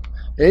 to help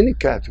any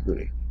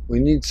category, we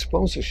need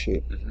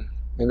sponsorship,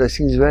 and I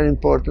think it's very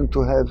important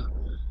to have,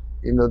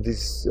 you know,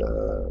 this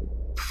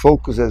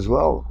focus as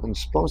well on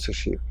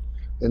sponsorship.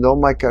 And all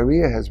my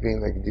career has been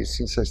like this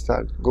since I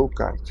started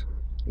go-kart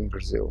in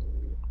Brazil,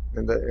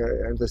 and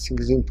I think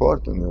it's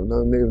important. You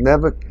know,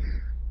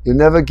 you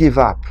never give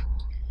up.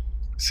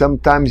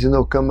 Sometimes, you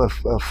know, come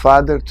a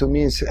father to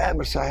me and say,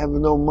 Emerson, I have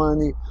no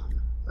money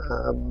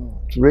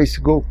to race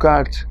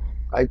go-kart.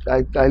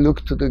 I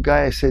look to the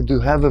guy, I say, do you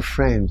have a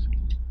friend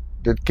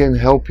that can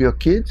help your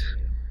kid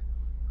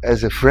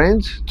as a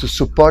friend, to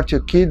support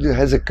your kid who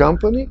has a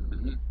company?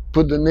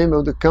 Put the name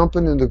of the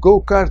company in the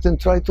go-kart and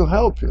try to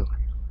help you.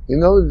 You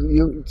know,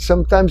 you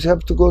sometimes have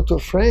to go to a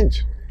friend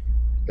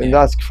and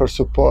ask for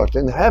support.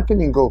 And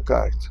happen in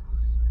go-kart.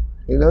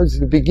 You know, it's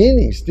the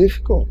beginning, it's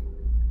difficult.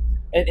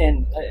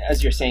 And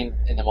as you're saying,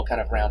 and then we'll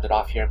kind of round it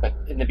off here, but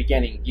in the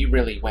beginning, you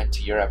really went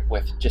to Europe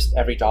with just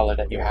every dollar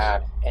that you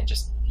had and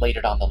just laid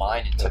it on the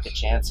line and took a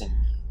chance. And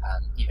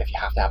if you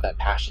have to have that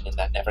passion and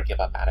that never give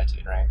up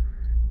attitude, right?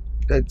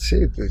 That's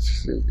it.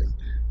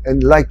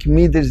 And like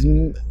me, there's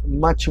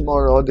much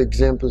more other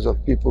examples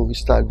of people who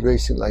started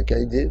racing like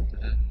I did,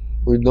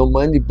 with no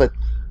money, but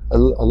a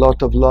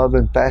lot of love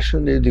and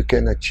passion that you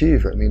can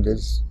achieve. I mean,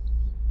 there's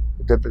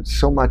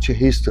so much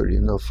history,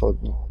 you know, for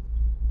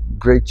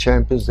great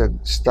champions that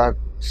start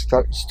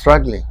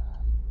struggling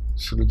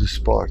through the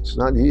sport. It's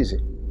not easy,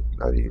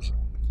 not easy.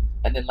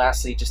 And then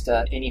lastly, just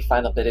any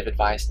final bit of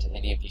advice to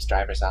any of these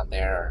drivers out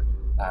there,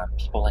 or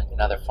people in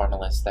other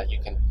formulas that you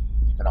can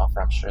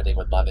offer. I'm sure they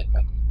would love it,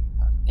 but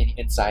any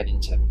insight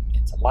into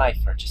life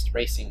or just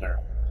racing or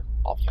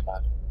all of the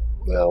above?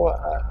 Well,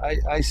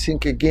 I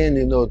think again,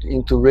 you know,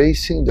 into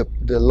racing,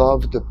 the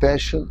love, the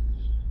passion,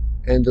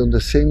 and on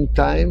the same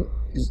time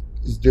is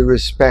the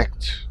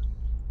respect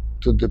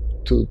to the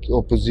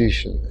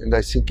opposition. And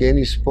I think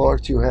any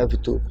sport you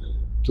have to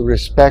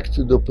respect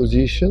the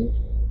opposition.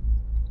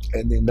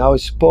 And in our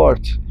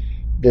sport,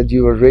 that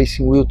you are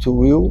racing wheel to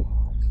wheel,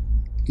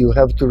 you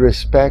have to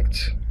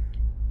respect,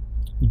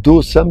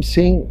 do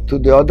something to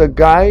the other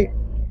guy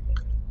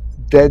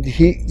that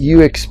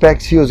you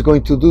expect he was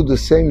going to do the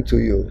same to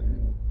you,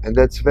 and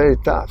that's very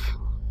tough.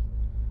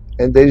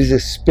 And there is a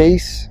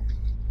space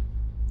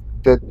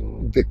that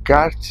the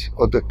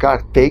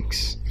car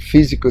takes,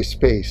 physical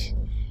space,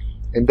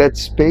 and that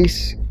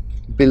space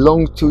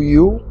belongs to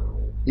you.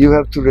 You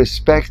have to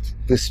respect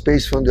the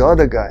space from the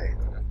other guy,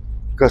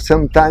 because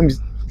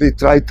sometimes they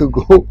try to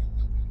go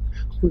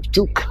with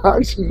two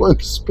cars in one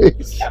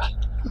space.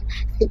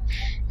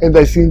 And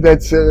I think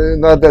that's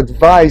not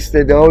advice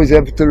that you always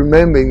have to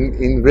remember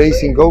in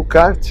racing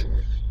go-kart,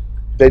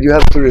 that you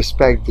have to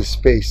respect the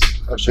space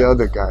of the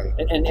other guy.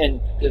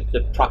 And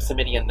the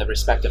proximity and the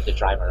respect of the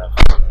driver.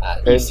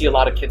 You see a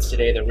lot of kids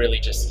today that really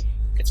just,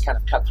 it's kind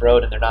of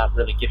cutthroat and they're not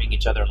really giving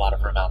each other a lot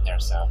of room out there.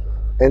 So.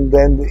 And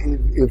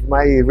then if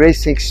my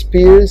racing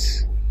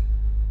experience,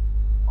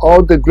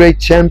 all the great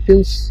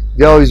champions,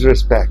 they always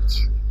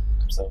respect.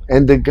 Absolutely.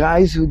 And the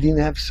guys who didn't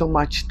have so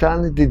much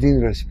talent, they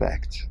didn't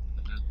respect.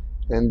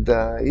 And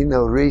you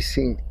know,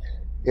 racing,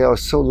 I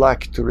was so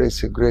lucky to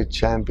race a great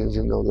champions,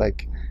 you know,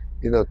 like,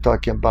 you know,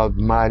 talking about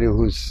Mario,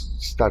 who's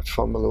start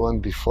Formula One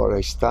before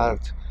I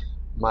start,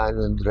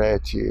 Mario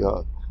Andretti,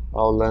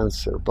 Al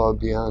Lancer,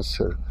 Bobby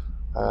Unser,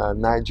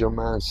 Nigel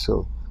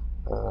Mansell,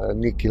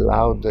 Niki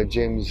Lauda,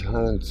 James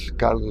Hunt,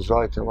 Carlos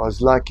Reutemann. I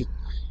was lucky,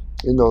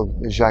 you know,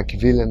 Jacques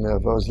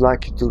Villeneuve. I was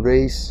lucky to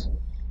race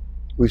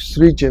with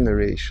 3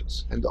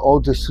 generations, and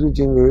all the 3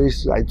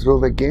 generations I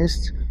drove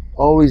against,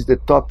 always the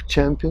top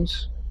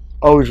champions,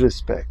 always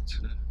respect.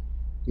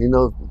 You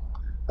know,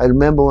 I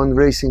remember one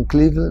race in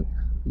Cleveland,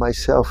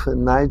 myself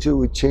and Nigel,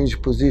 we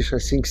changed position,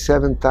 I think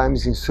 7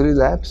 times in 3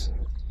 laps,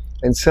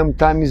 and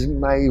sometimes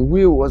my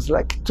wheel was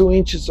like 2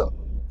 inches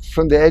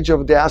from the edge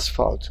of the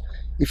asphalt.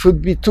 If it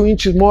would be 2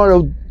 inches more,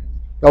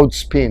 I would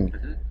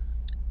spin.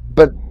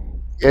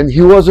 And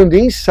he was on the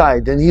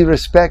inside, and he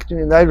respected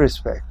me, and I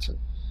respect him.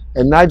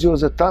 And Nigel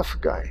was a tough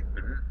guy,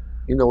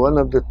 you know, one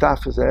of the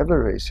toughest I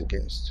ever raced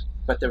against.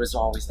 But there was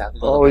always that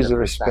little bit of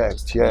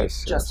respect,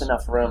 yes. Just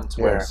enough room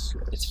to where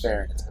it's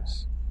fair.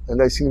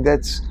 And I think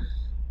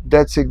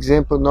that's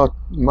example, not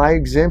my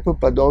example,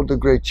 but all the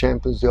great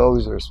champions, they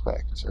always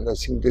respect. And I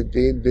think that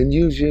the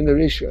new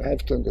generation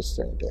have to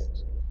understand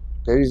that.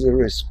 There is a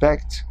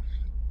respect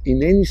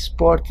in any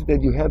sport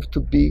that you have to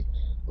be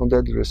on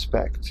that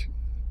respect.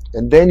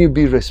 And then you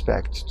be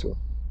respect too.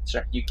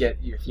 Sure,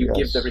 if you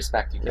give the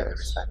respect, you get the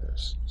respect.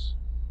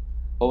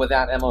 Well, with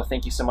that, Emmo,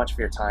 thank you so much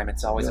for your time.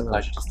 It's always a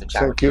pleasure just to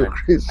chat with you.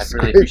 Chris. I've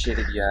really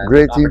appreciated the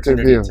great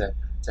opportunity interview.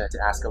 to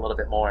ask a little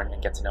bit more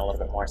and get to know a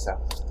little bit more. So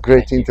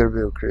great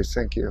interview, Chris.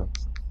 Thank you.